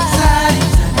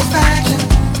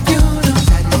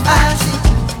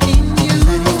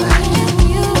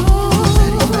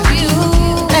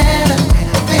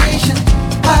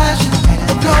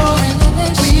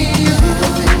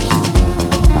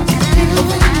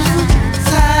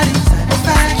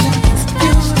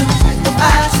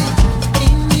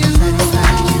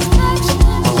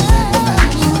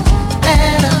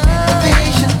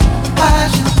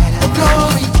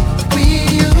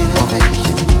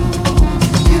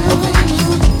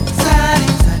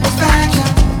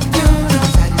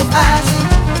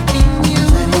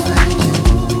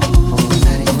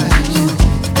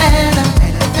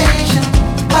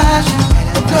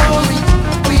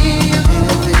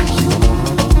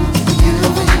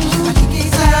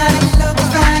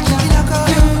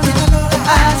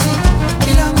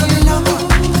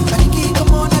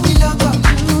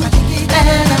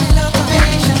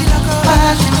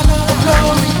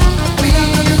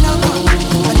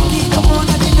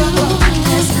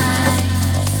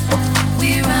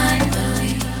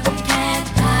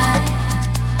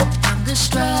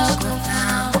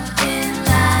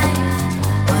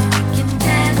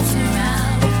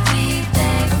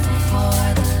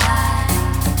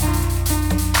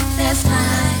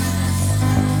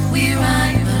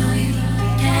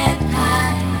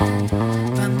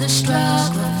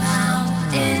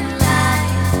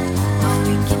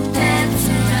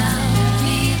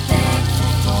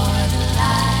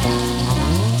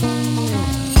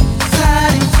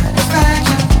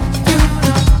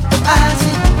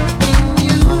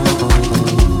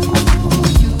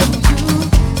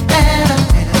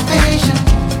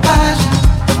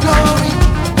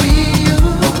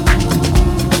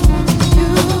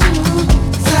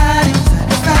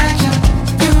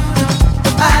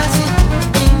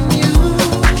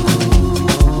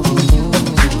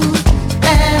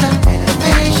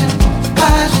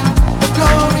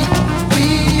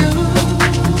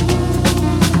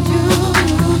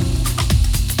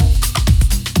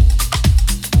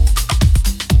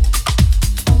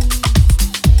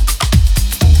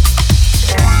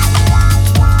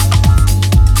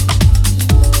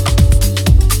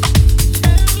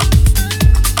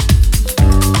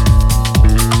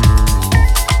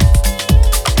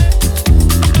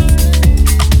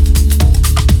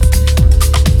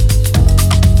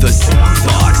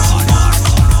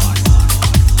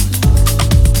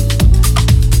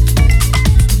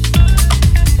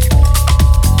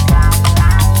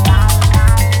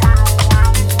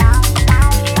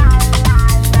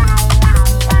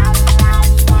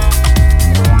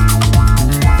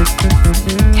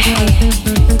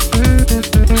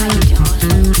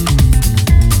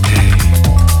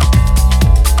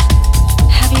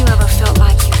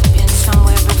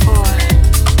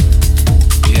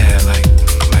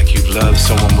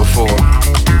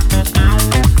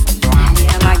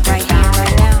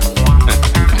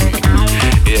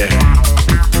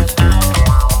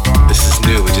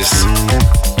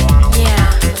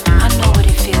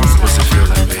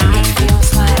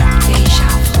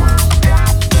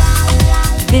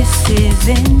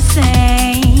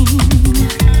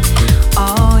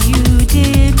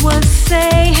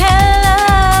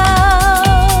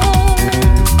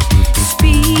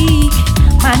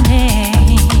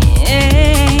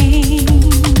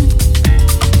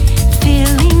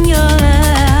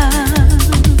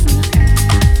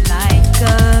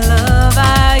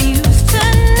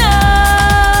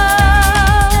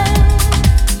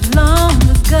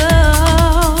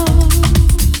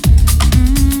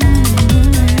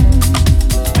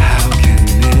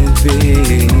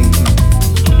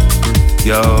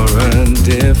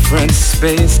different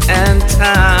space and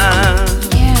time.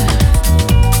 Yeah.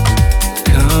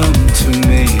 Come to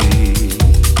me.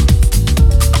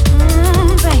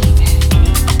 Baby.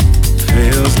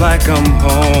 Feels like I'm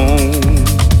home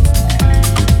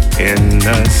in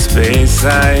the space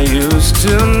I used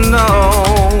to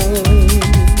know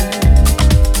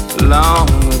long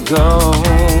ago.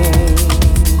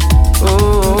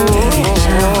 Oh.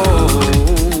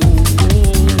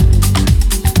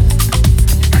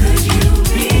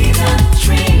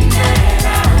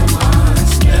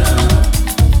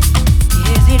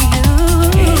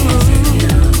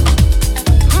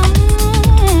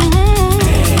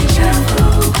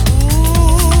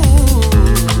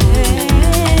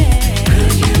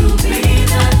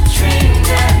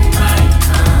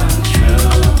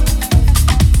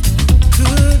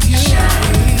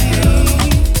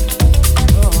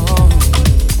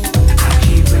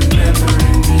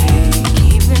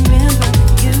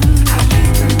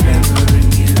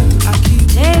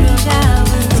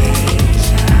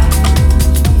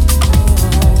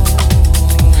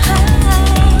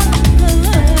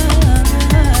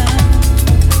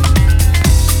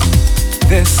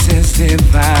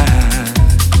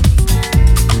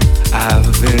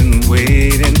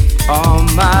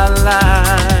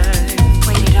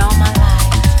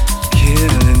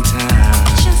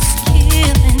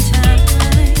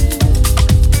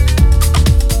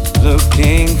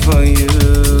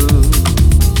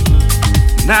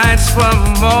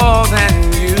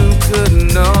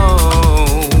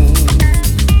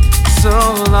 So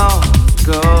long.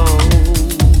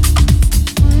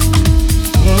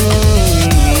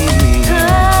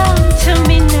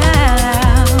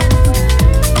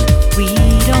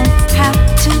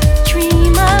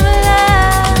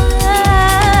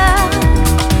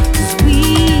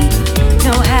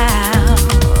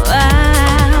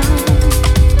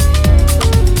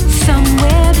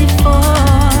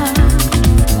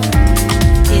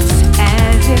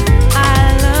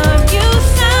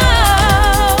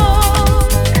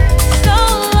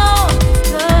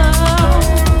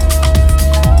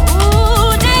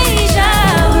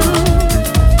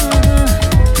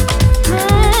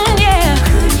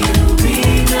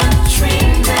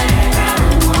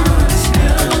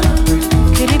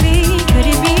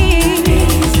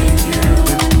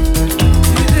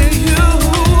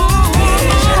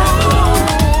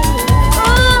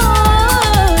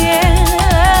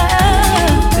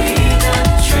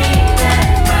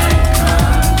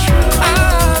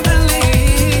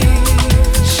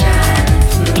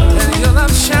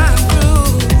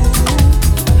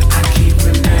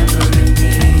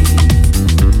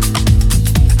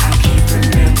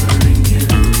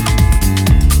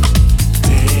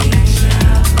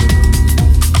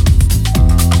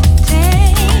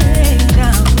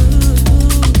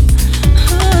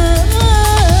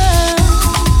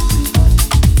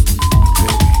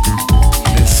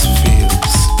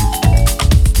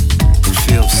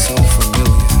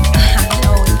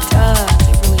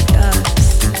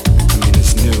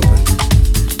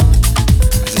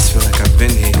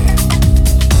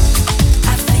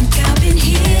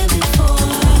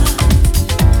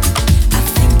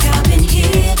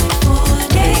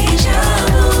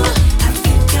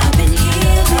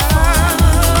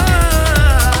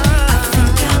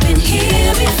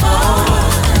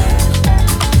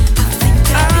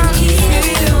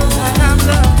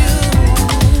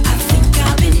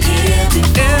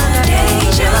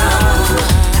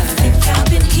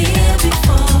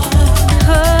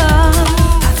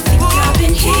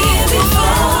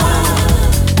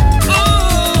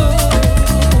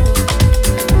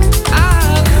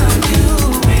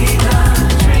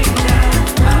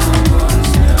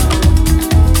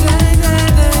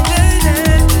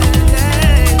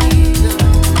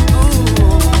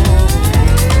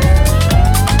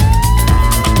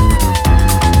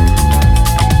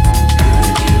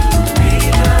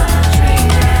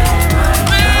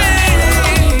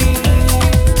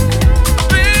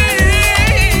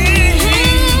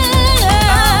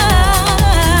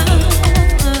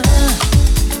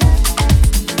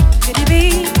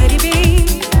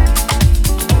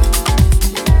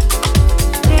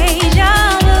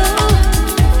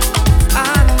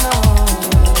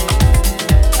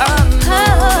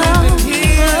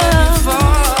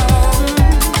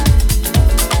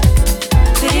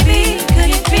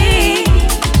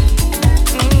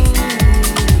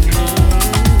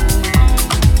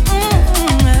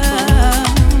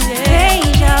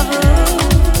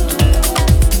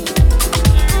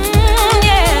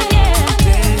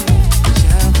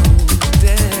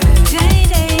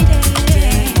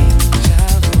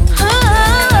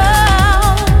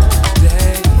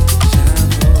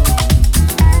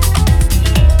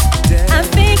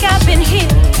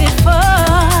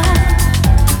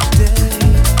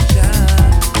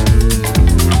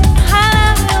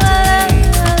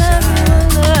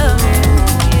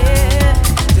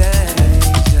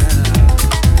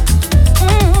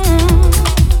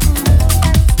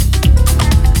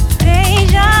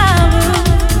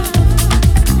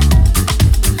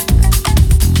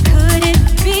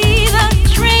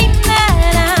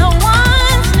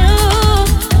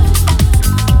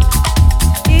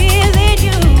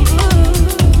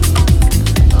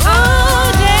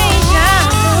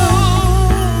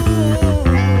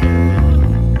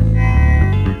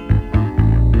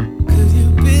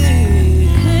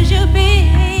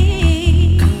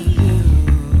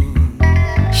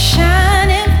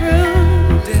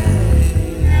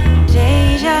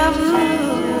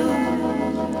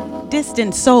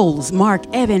 Distant Souls, Mark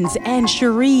Evans and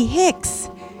Cherie Hicks,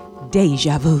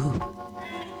 Deja Vu.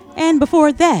 And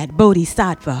before that,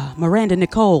 Bodhisattva, Miranda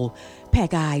Nicole,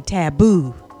 Peck-Eye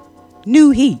Taboo,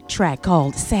 New Heat track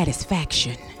called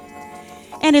Satisfaction.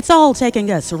 And it's all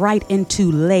taking us right into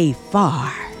Lay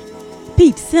Far.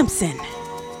 Pete Simpson,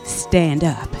 Stand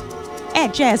Up,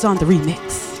 at Jazz on the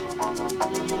Remix.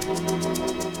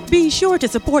 Be sure to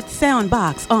support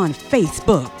Soundbox on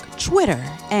Facebook, Twitter,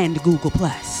 and Google+.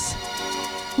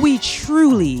 We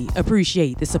truly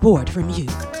appreciate the support from you.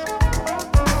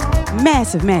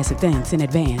 Massive, massive thanks in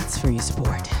advance for your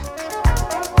support.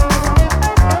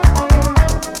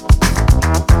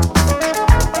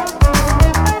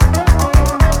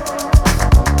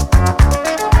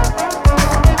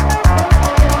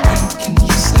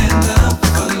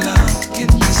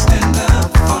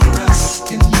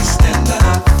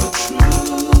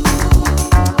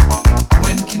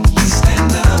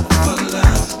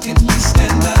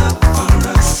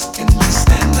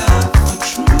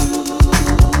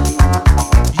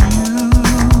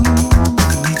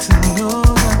 You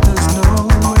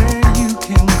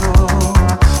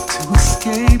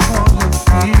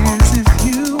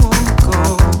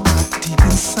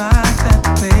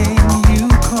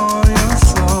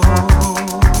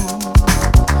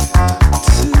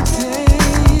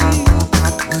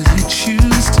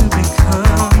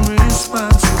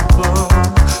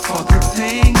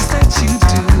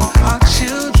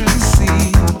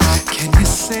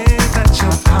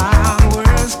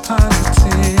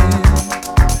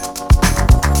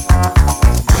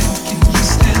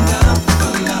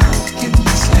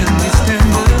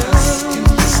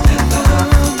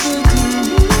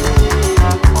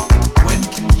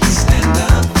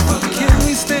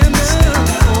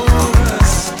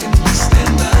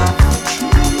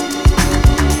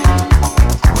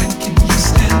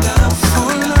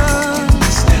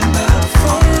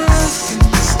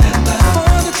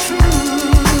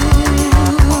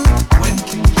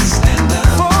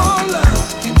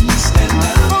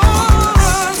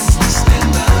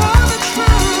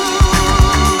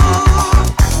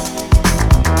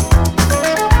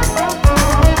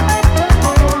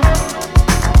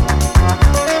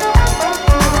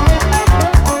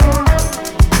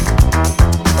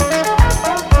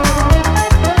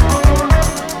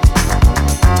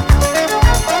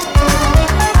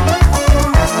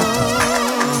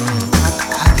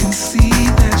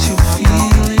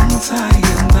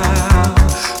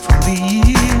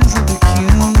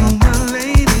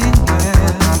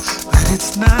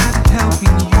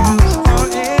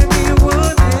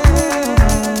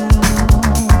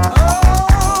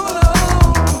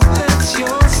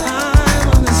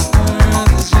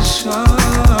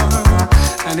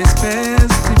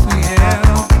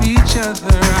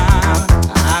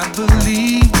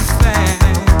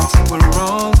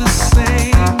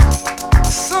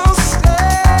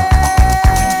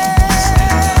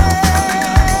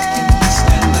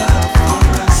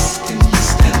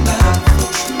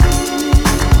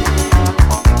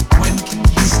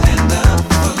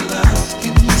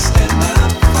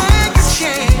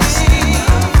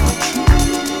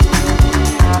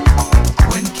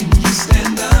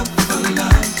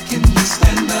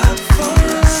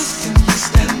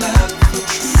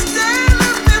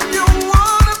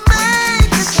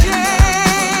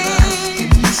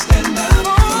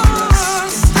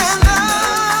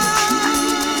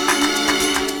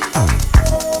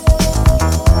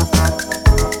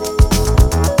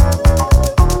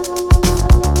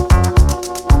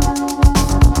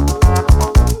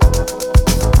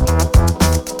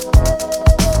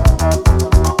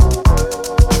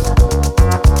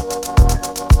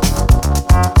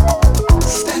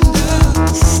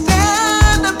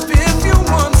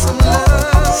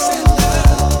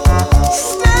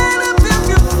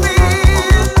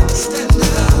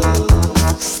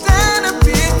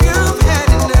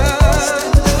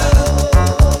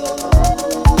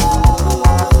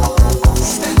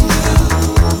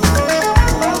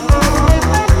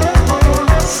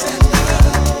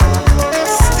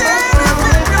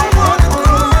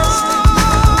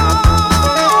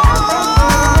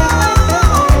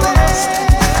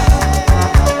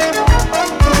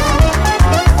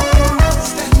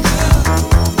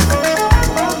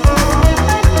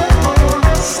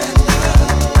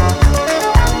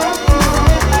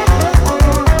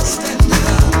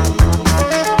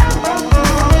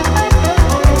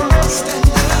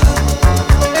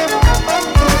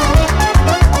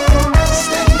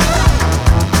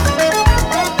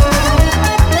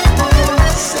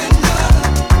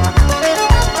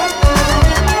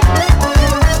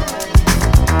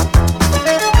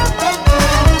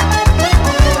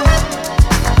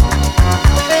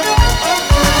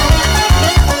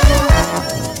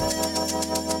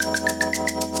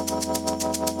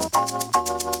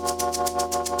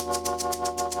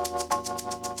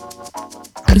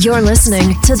You're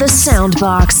listening to The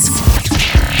Soundbox,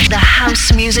 the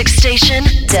house music station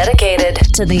dedicated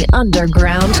to the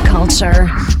underground culture.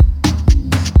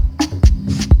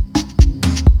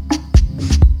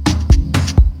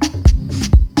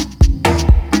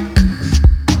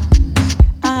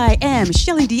 I am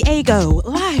Shelly Diego,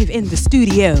 live in the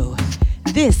studio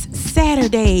this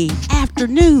Saturday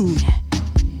afternoon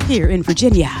here in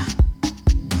Virginia.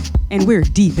 And we're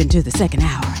deep into the second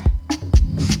hour.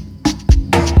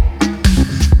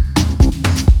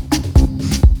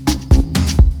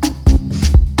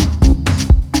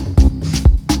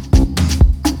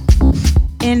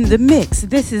 In the mix,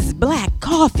 this is Black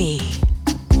Coffee,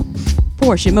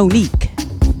 Portia Monique,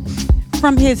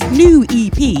 from his new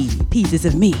EP, Pieces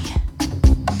of Me.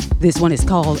 This one is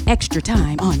called Extra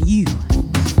Time on You.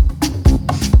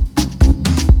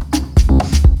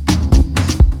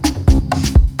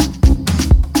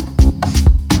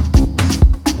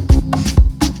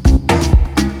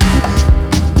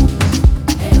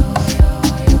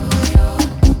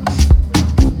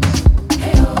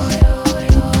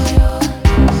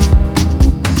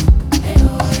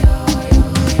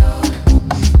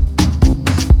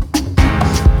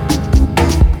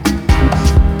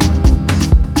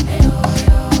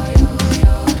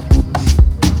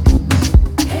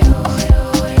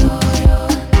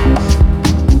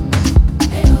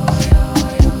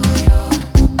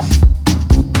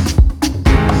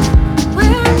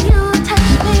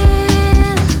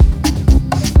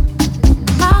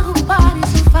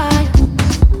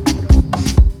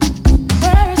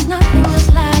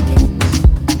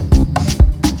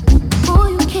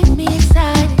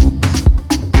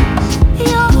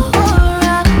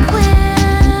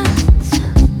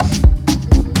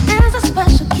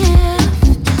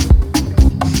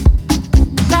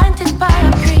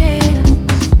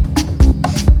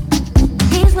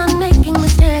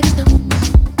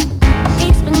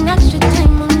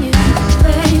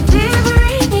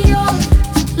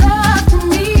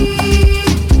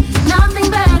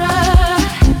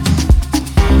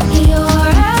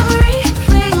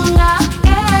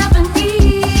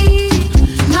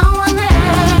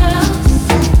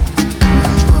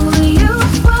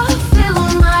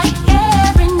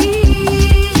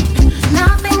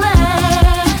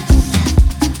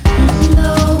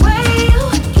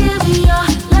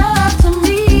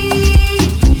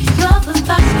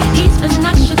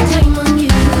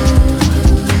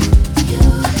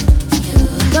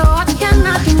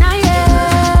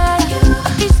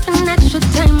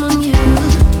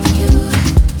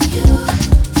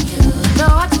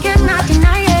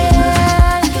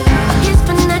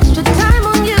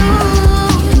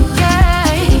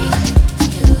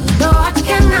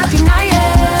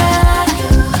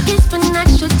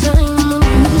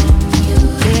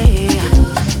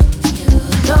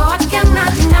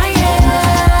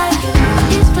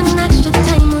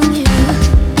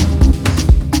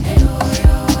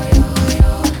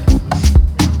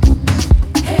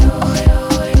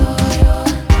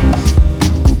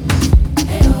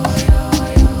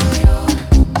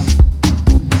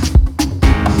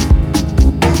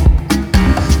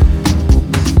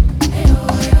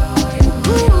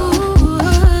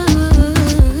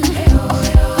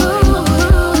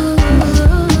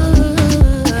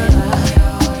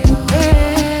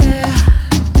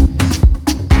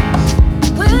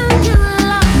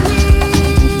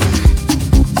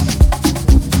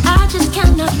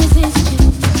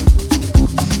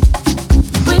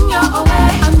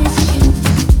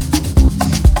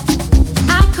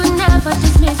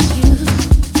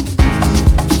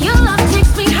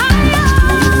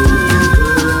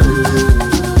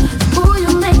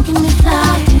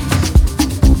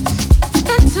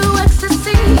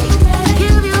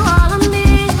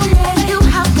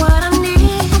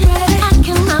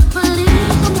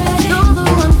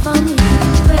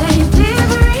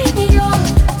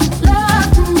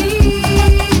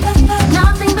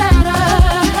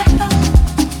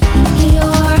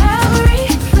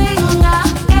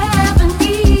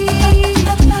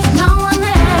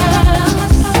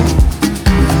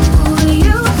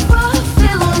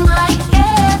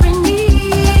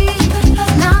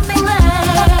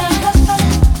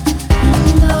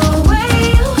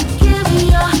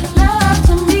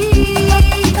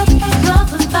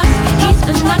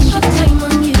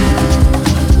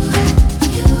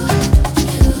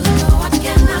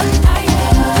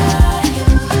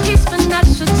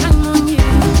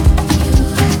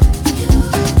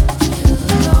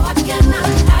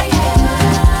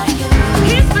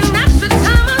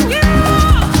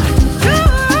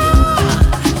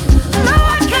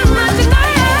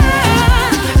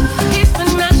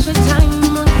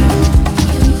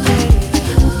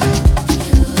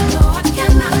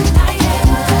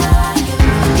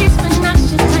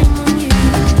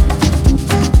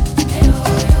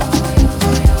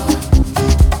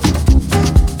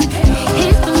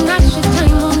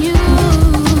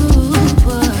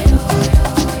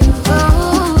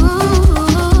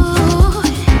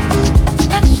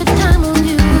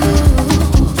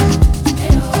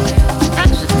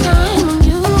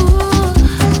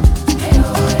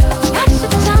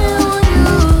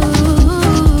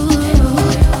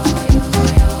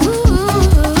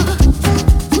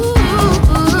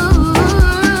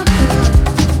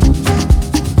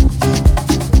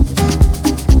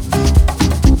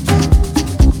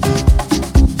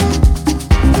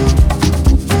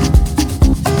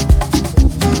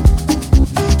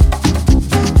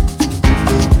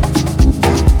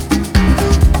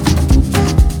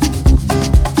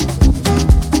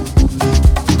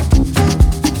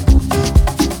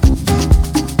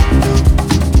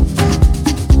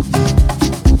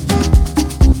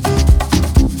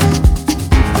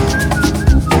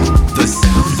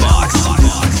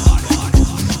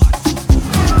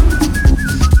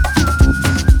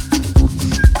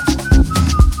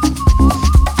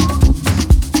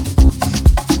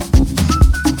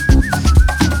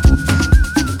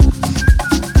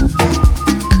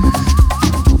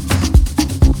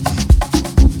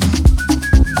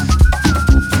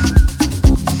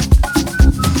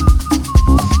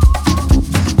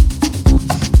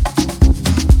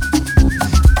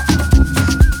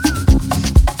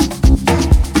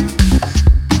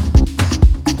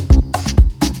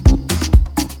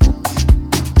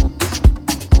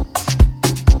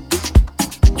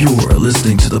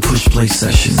 listening to the Push Play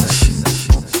Sessions.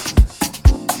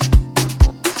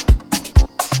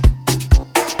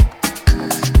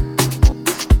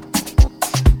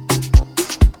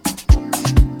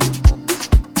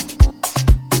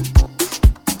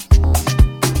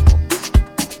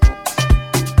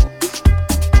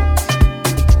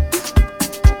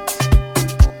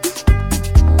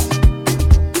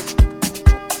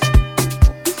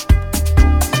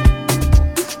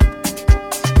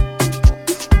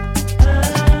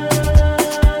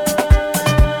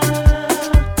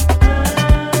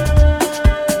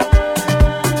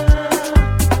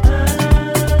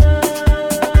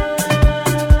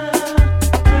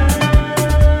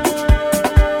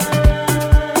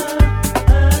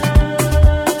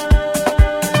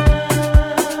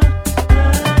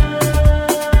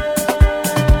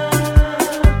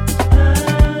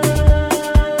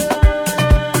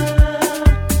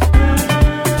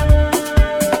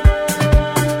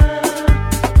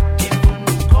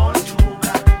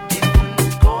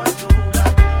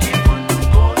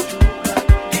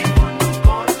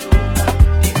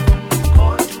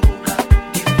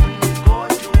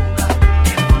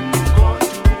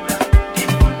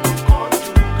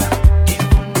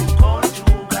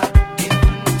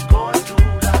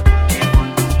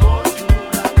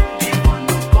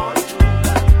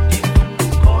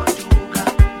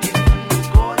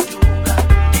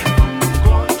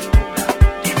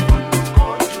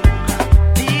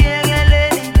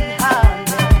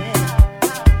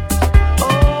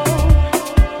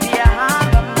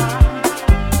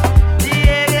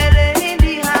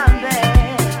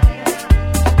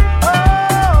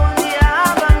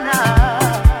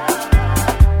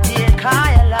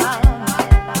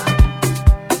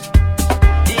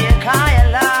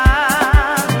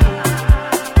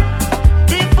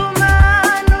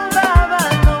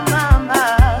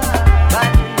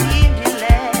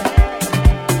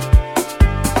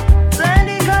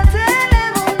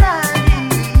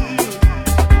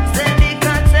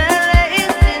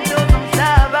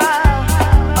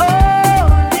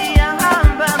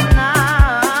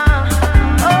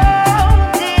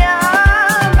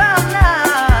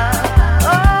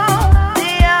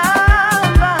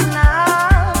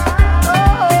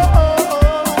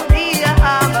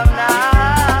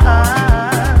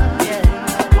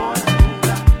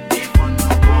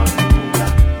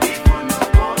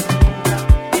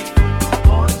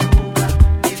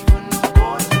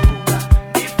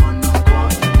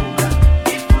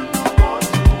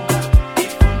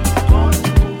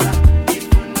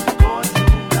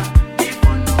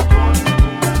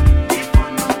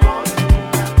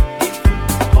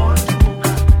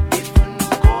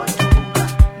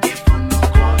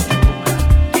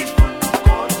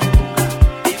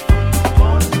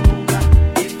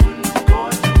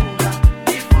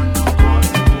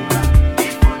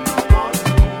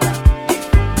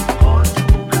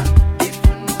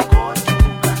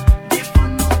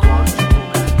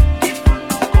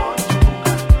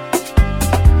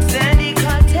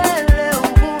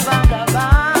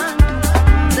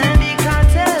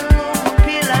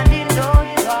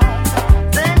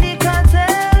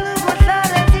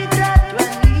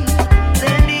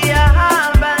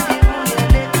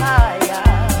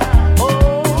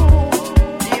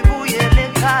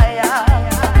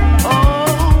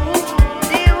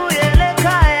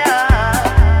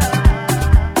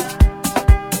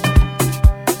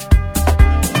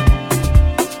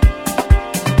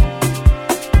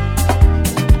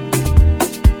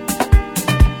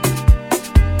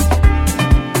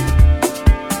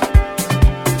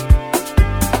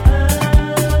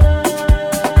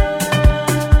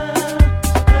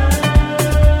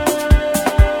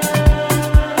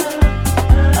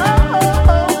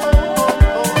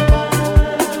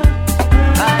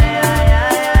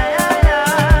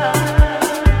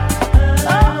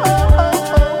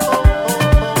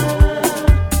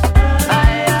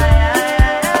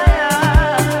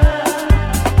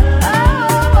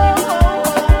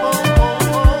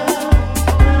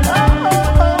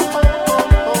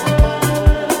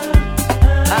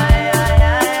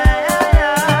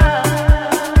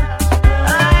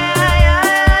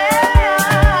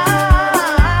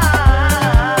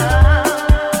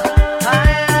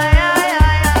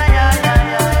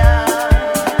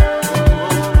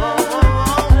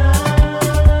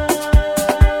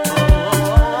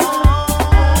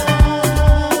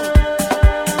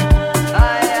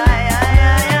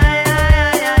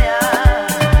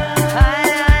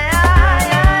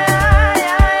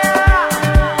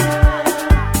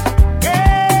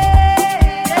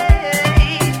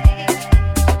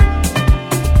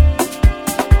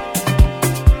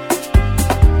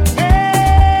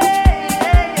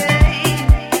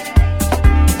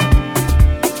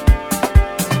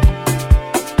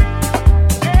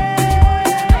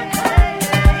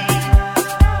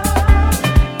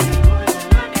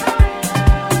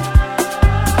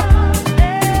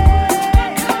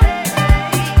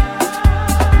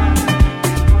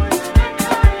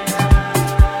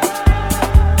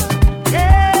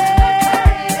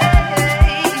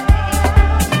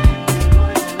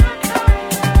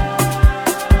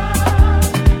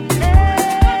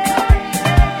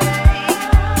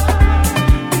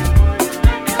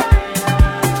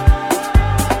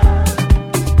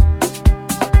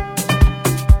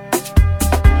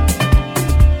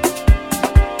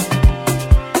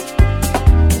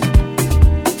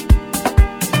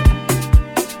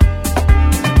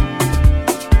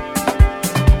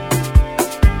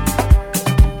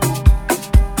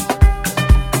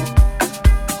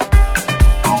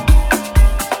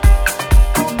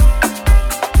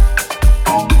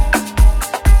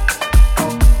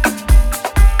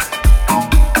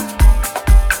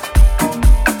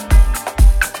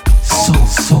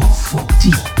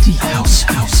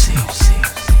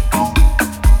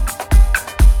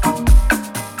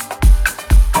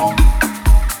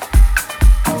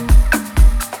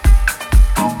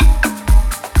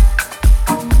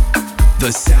 The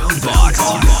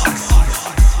Soundbox.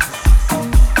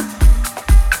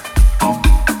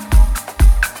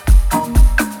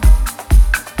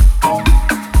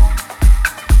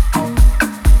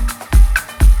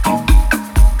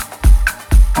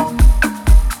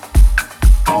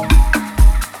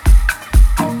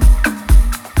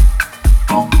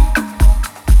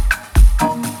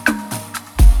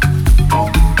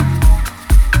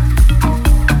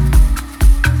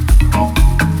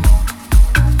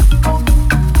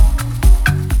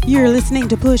 You're listening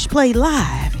to Push Play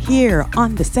Live here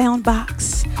on the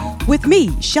Soundbox with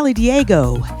me, Shelly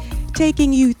Diego,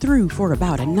 taking you through for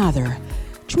about another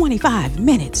 25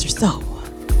 minutes or so.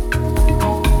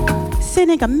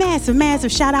 Sending a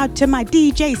massive shout out to my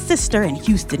DJ sister in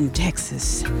Houston,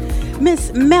 Texas,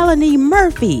 Miss Melanie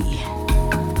Murphy,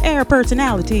 air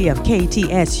personality of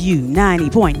KTSU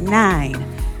 90.9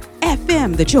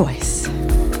 FM The Choice.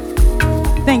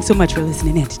 Thanks so much for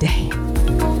listening in today.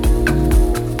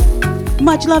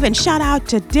 Much love and shout out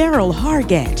to Daryl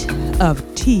Hargett of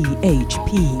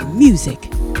THP Music,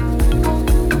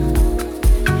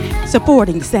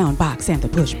 supporting the Soundbox and the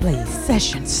Push Play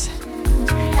sessions.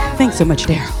 Thanks so much,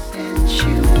 Daryl.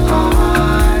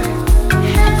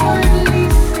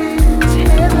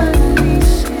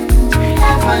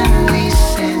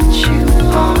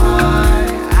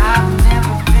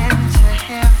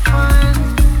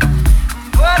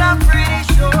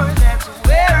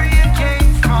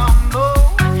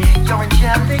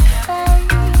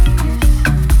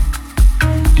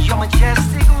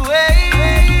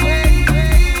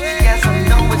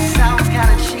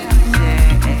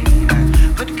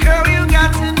 But girl, you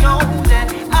got to know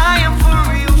that I am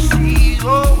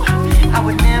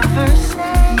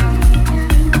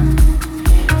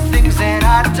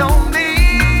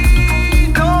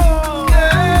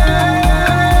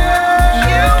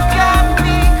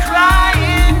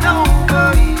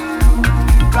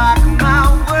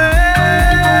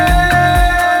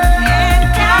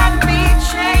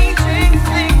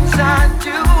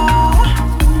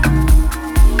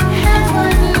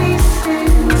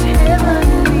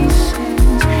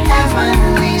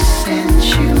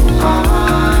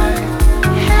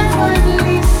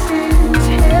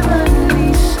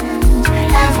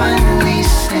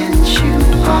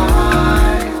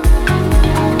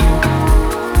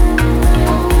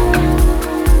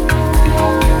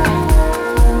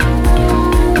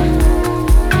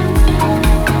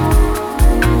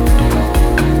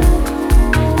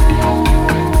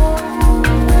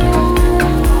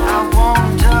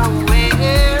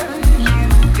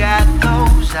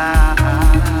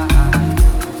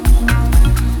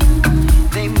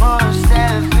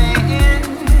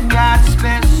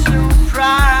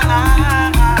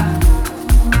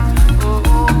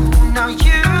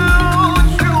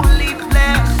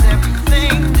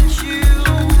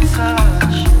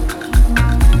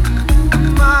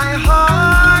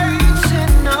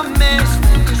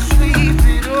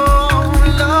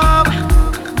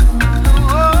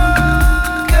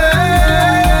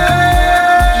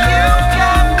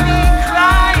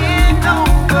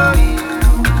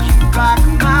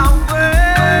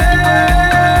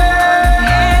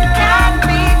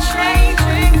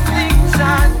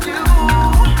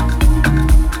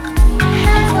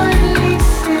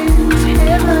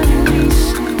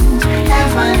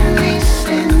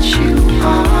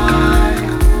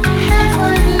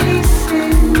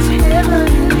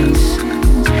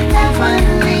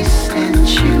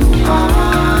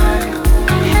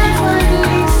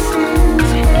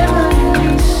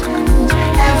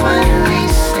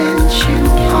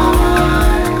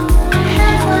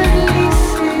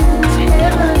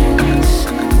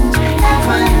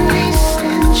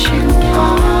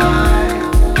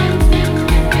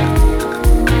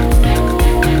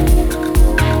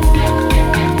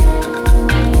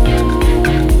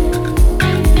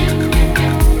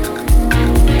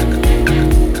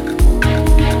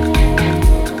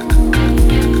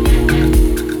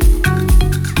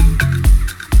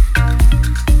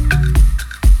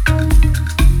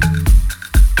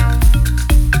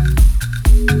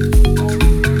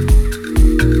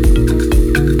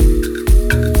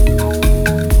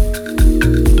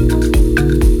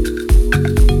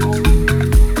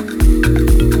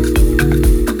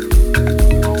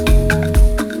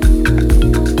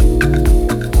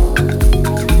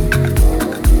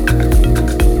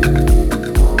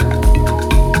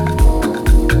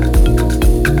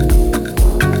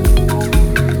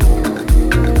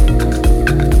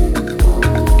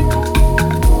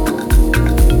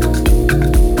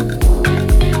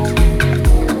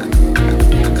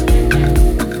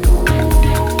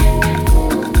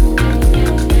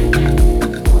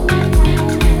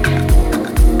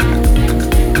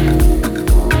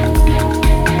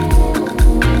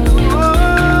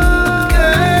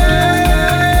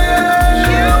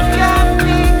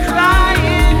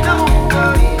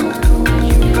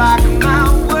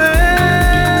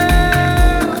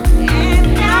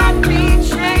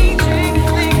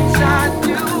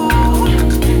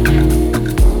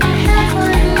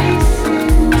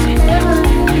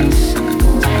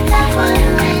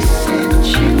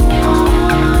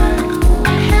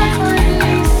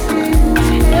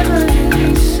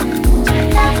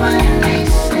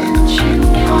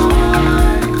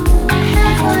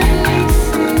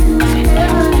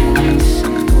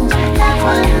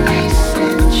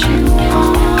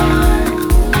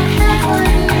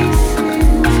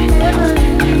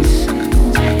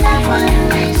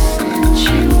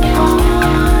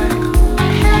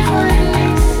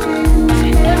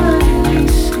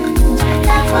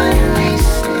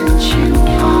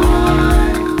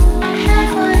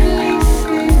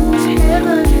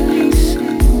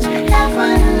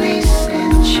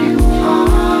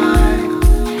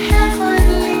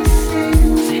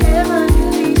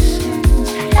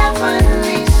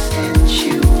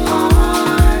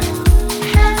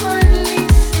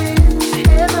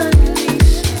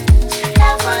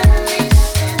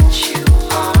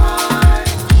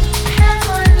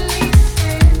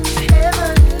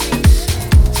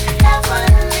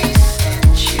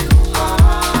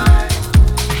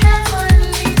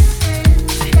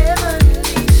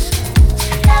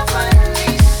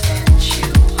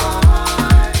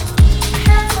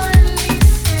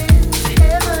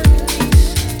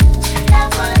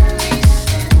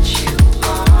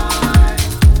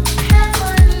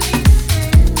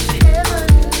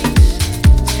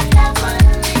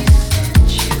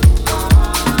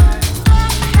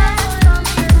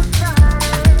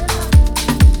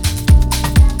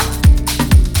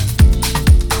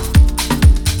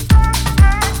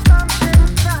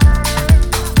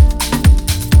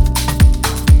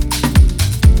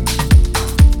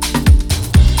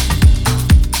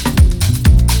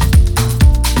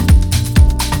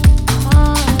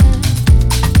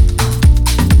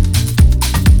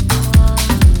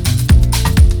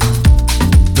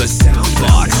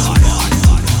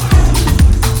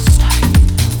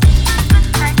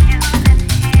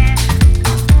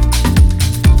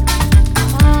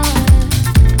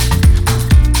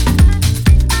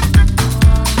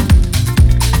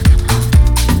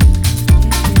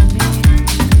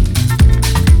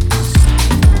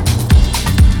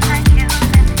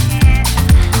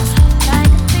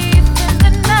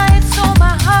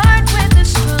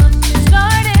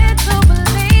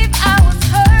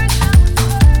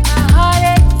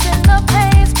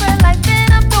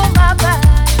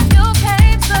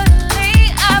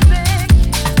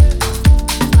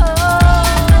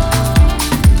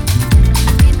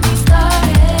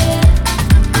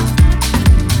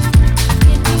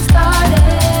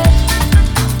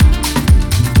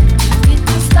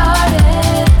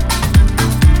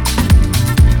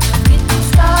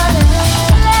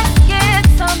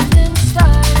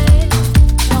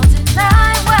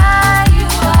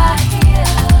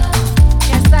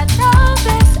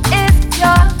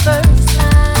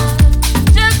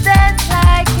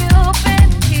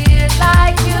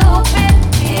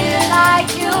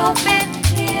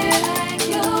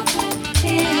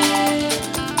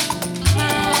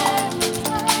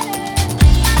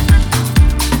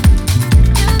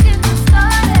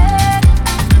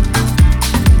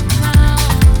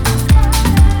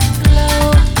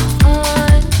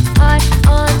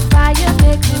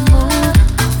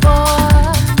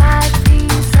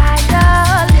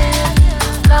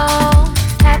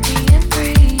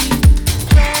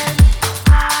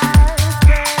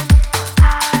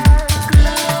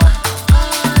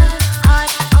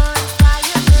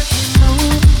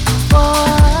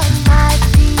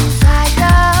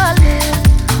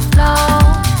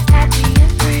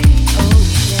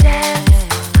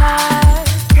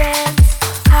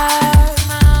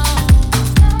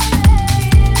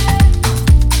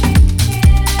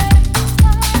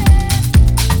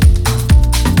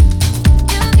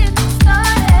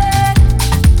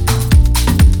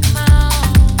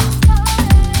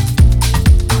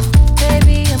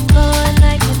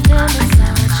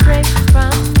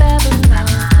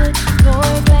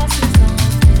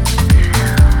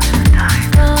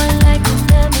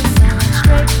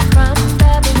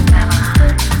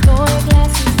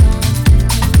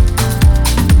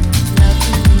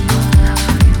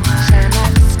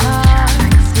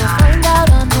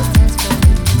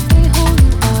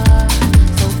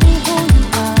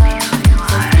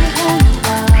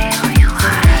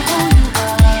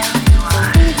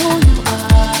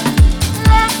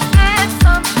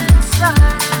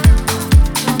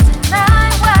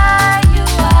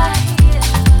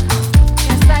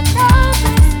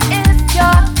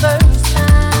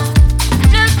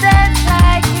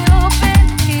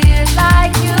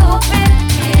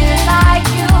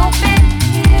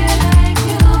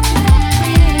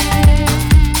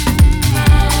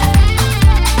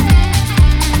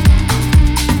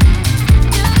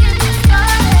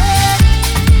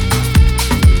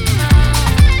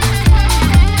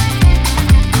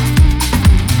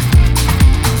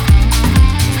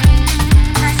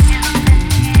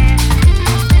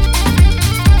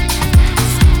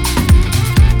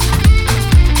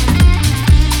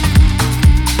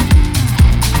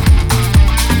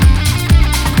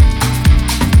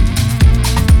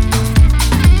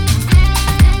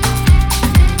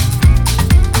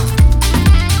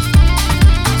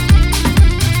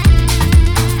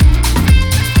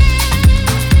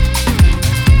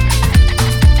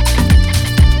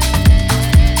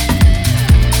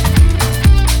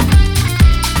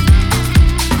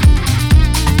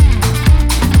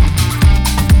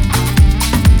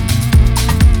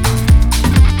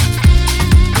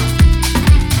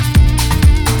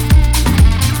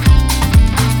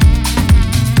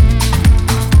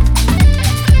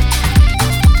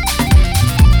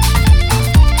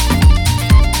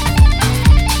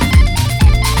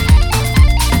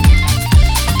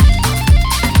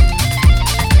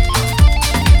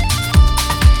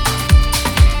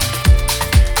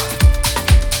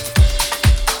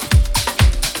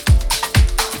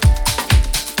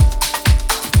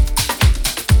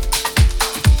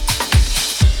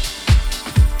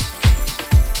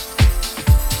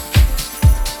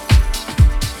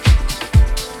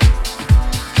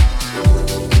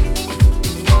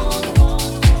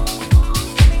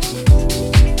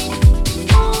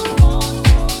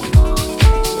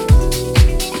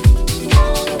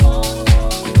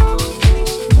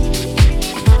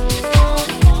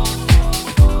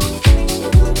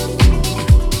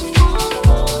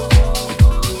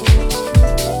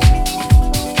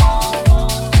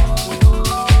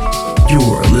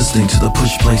You're listening to the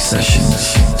Push Play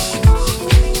Sessions.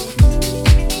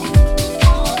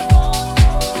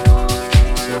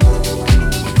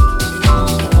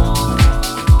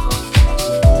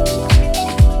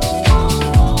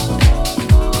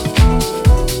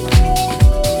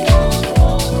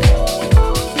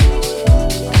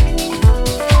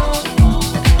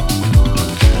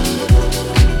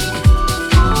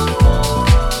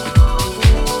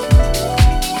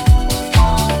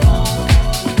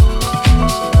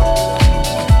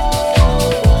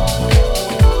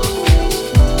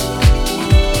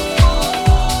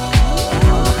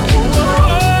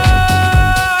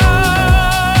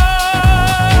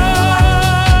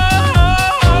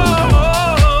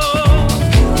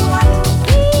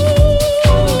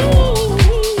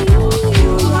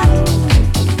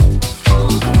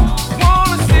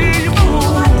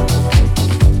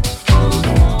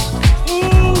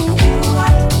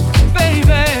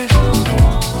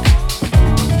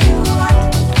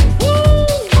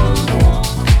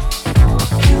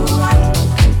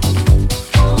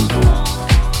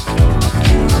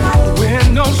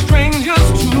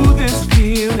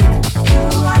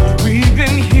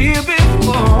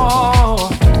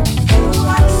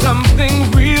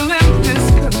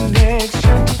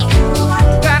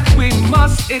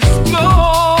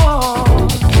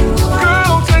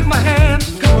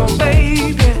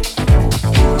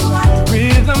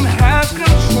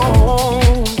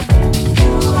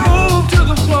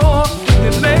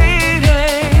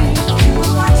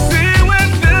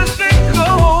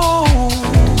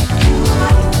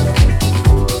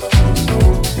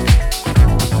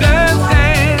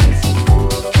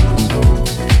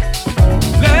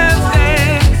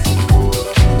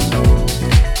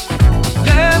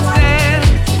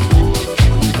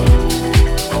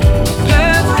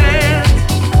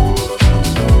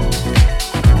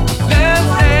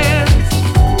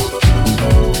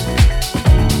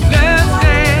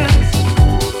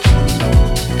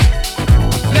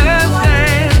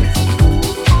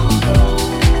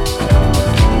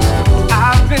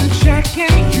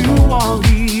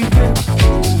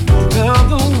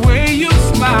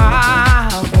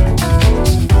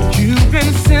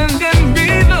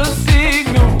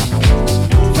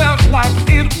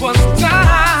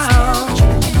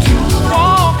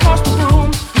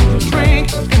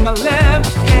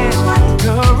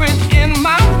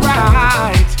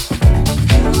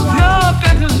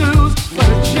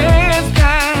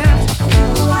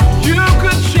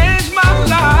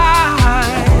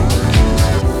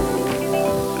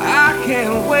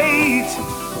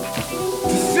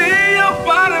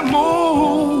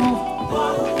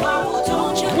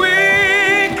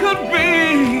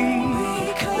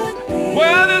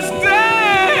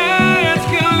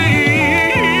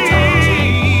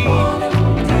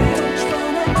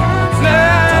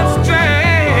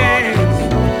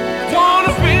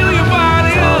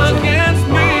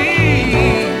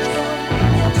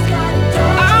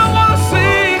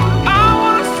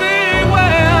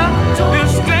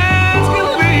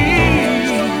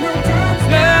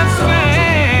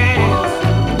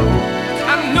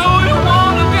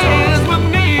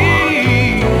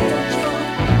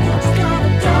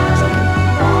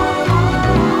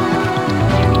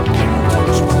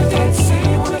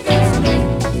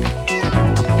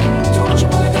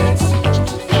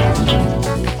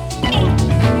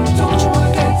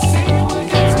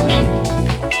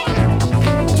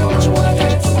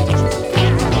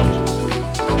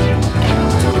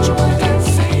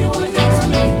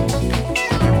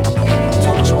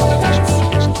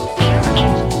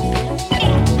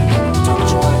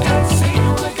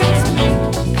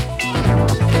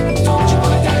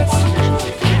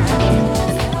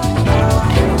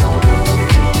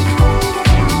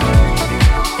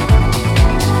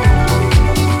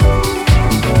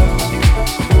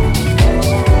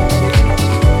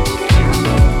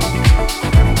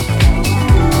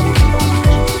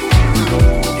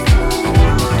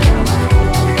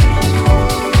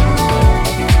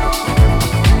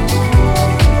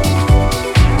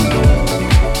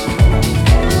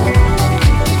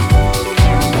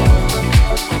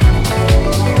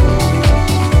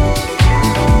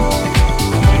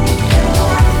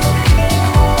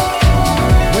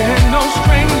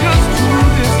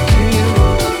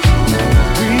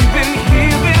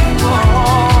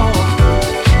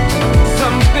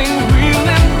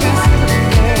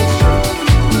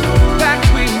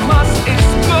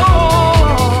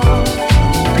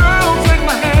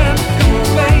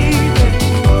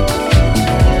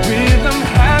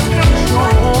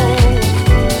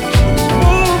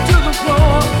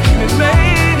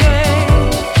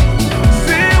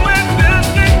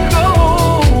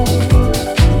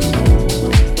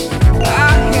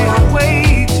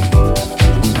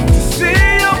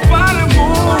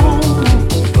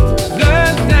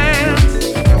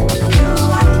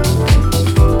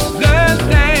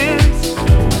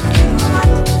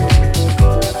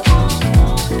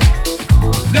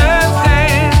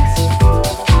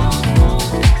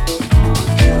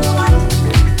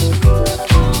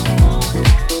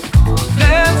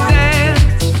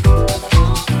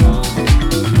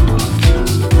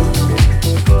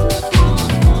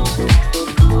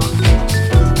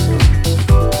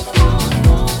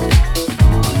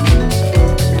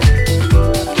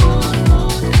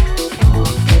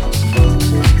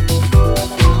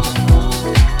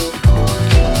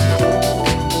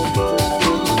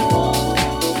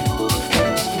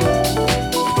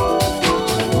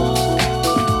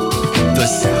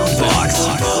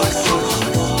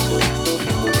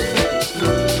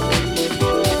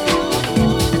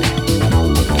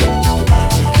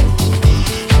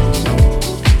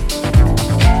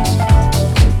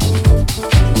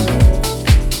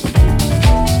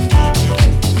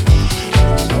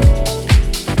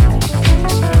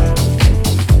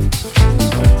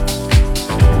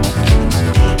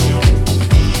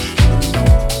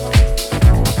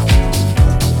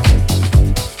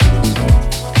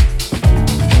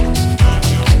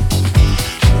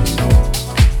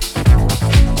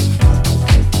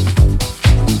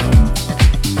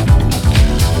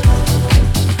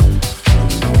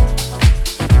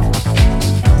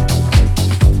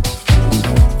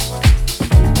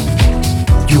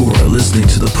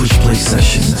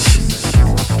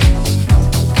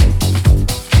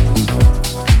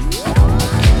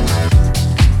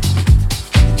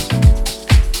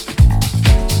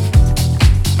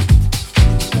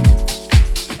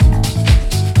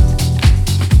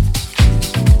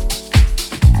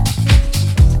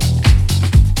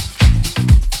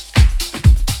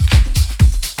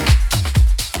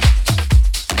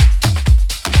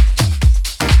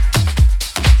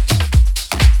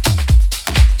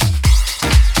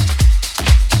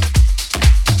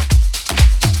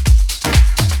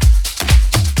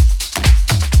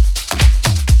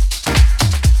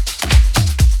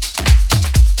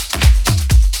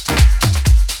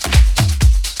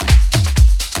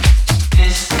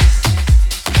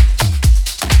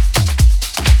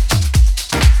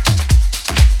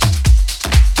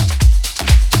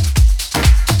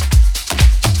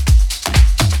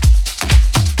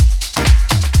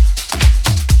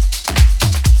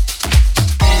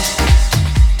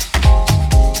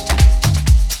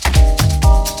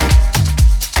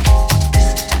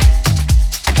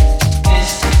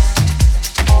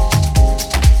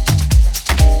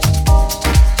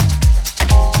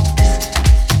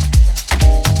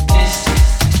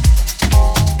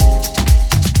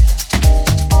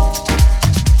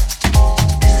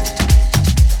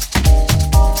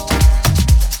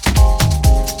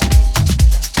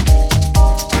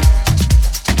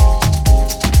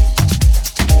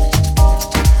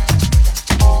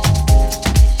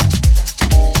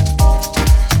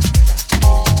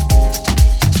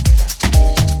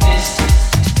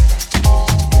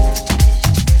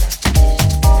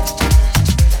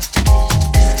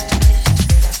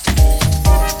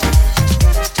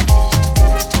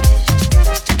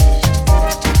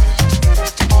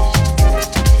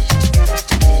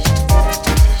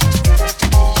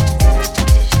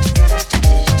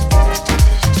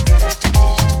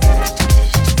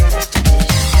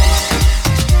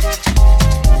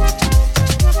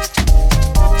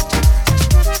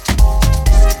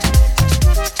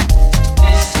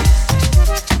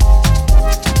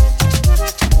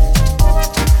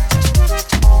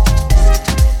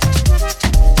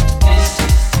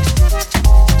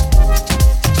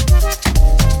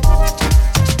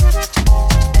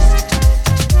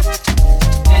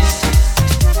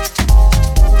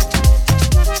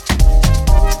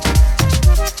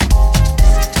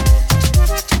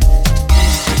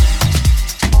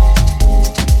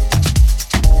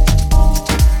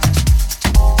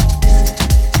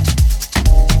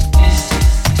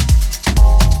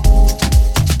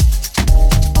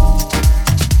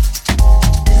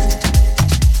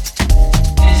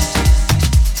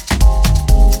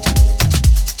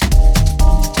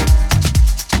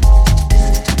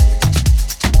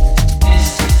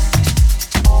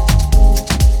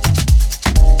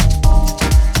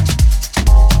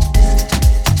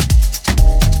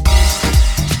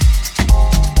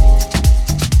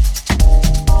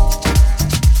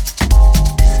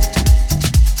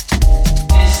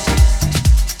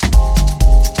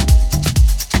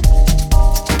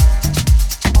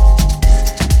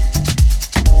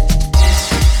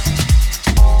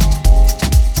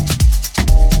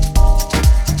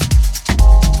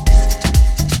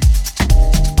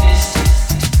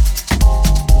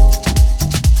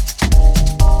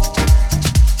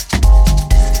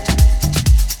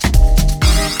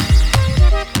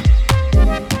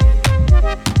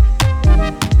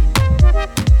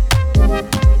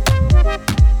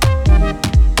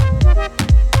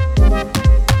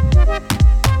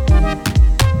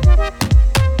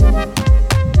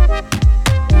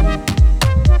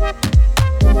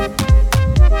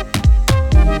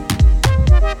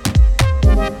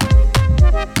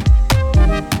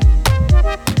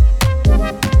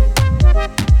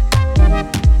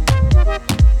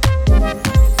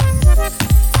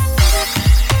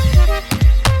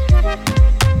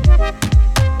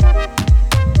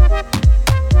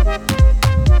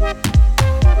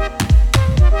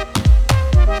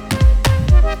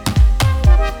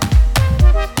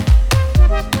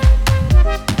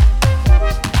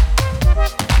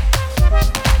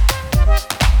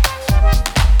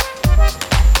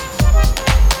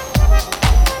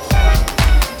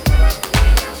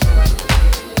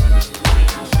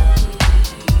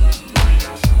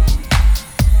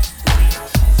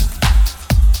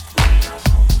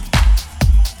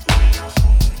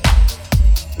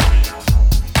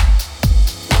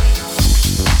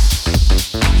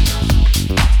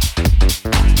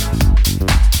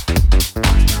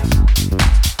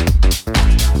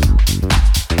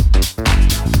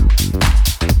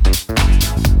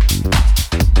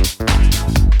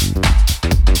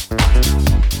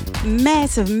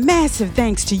 massive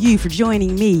thanks to you for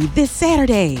joining me this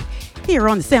Saturday here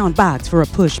on the Soundbox for a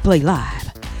Push Play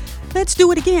Live. Let's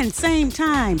do it again, same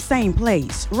time, same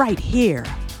place, right here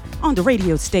on the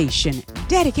radio station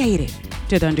dedicated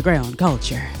to the underground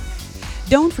culture.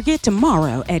 Don't forget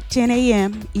tomorrow at 10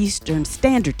 a.m. Eastern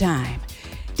Standard Time,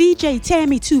 DJ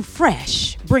Tammy Too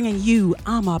Fresh bringing you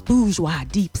I'm a Bourgeois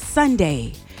Deep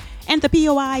Sunday and the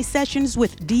POI sessions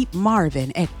with Deep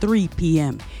Marvin at 3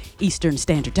 p.m. Eastern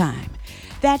Standard Time.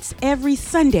 That's every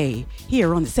Sunday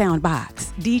here on the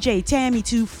Soundbox. DJ Tammy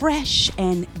Too Fresh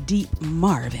and Deep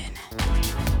Marvin.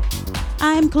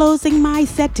 I'm closing my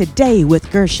set today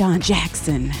with Gershon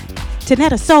Jackson,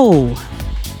 Tanetta Soul,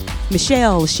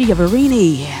 Michelle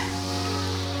Schiavarini,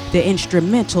 the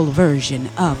instrumental version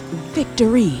of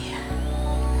Victory.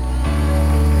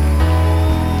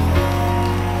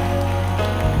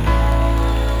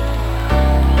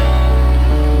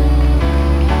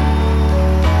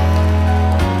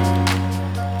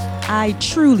 I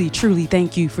truly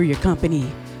thank you for your company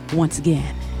once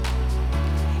again.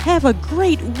 Have a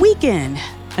great weekend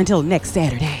until next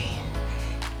Saturday.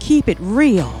 Keep it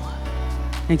real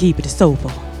and keep it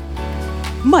soulful.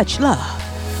 Much love,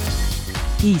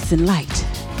 peace and light.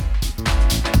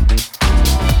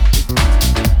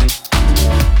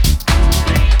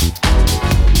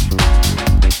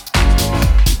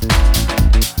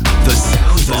 The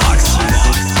Soundbox.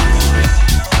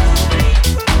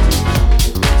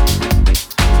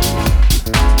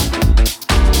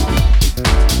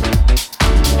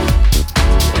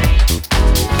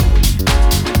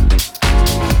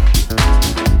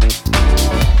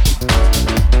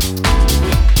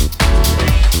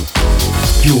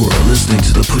 You're listening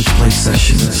to the Push Play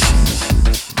Sessions.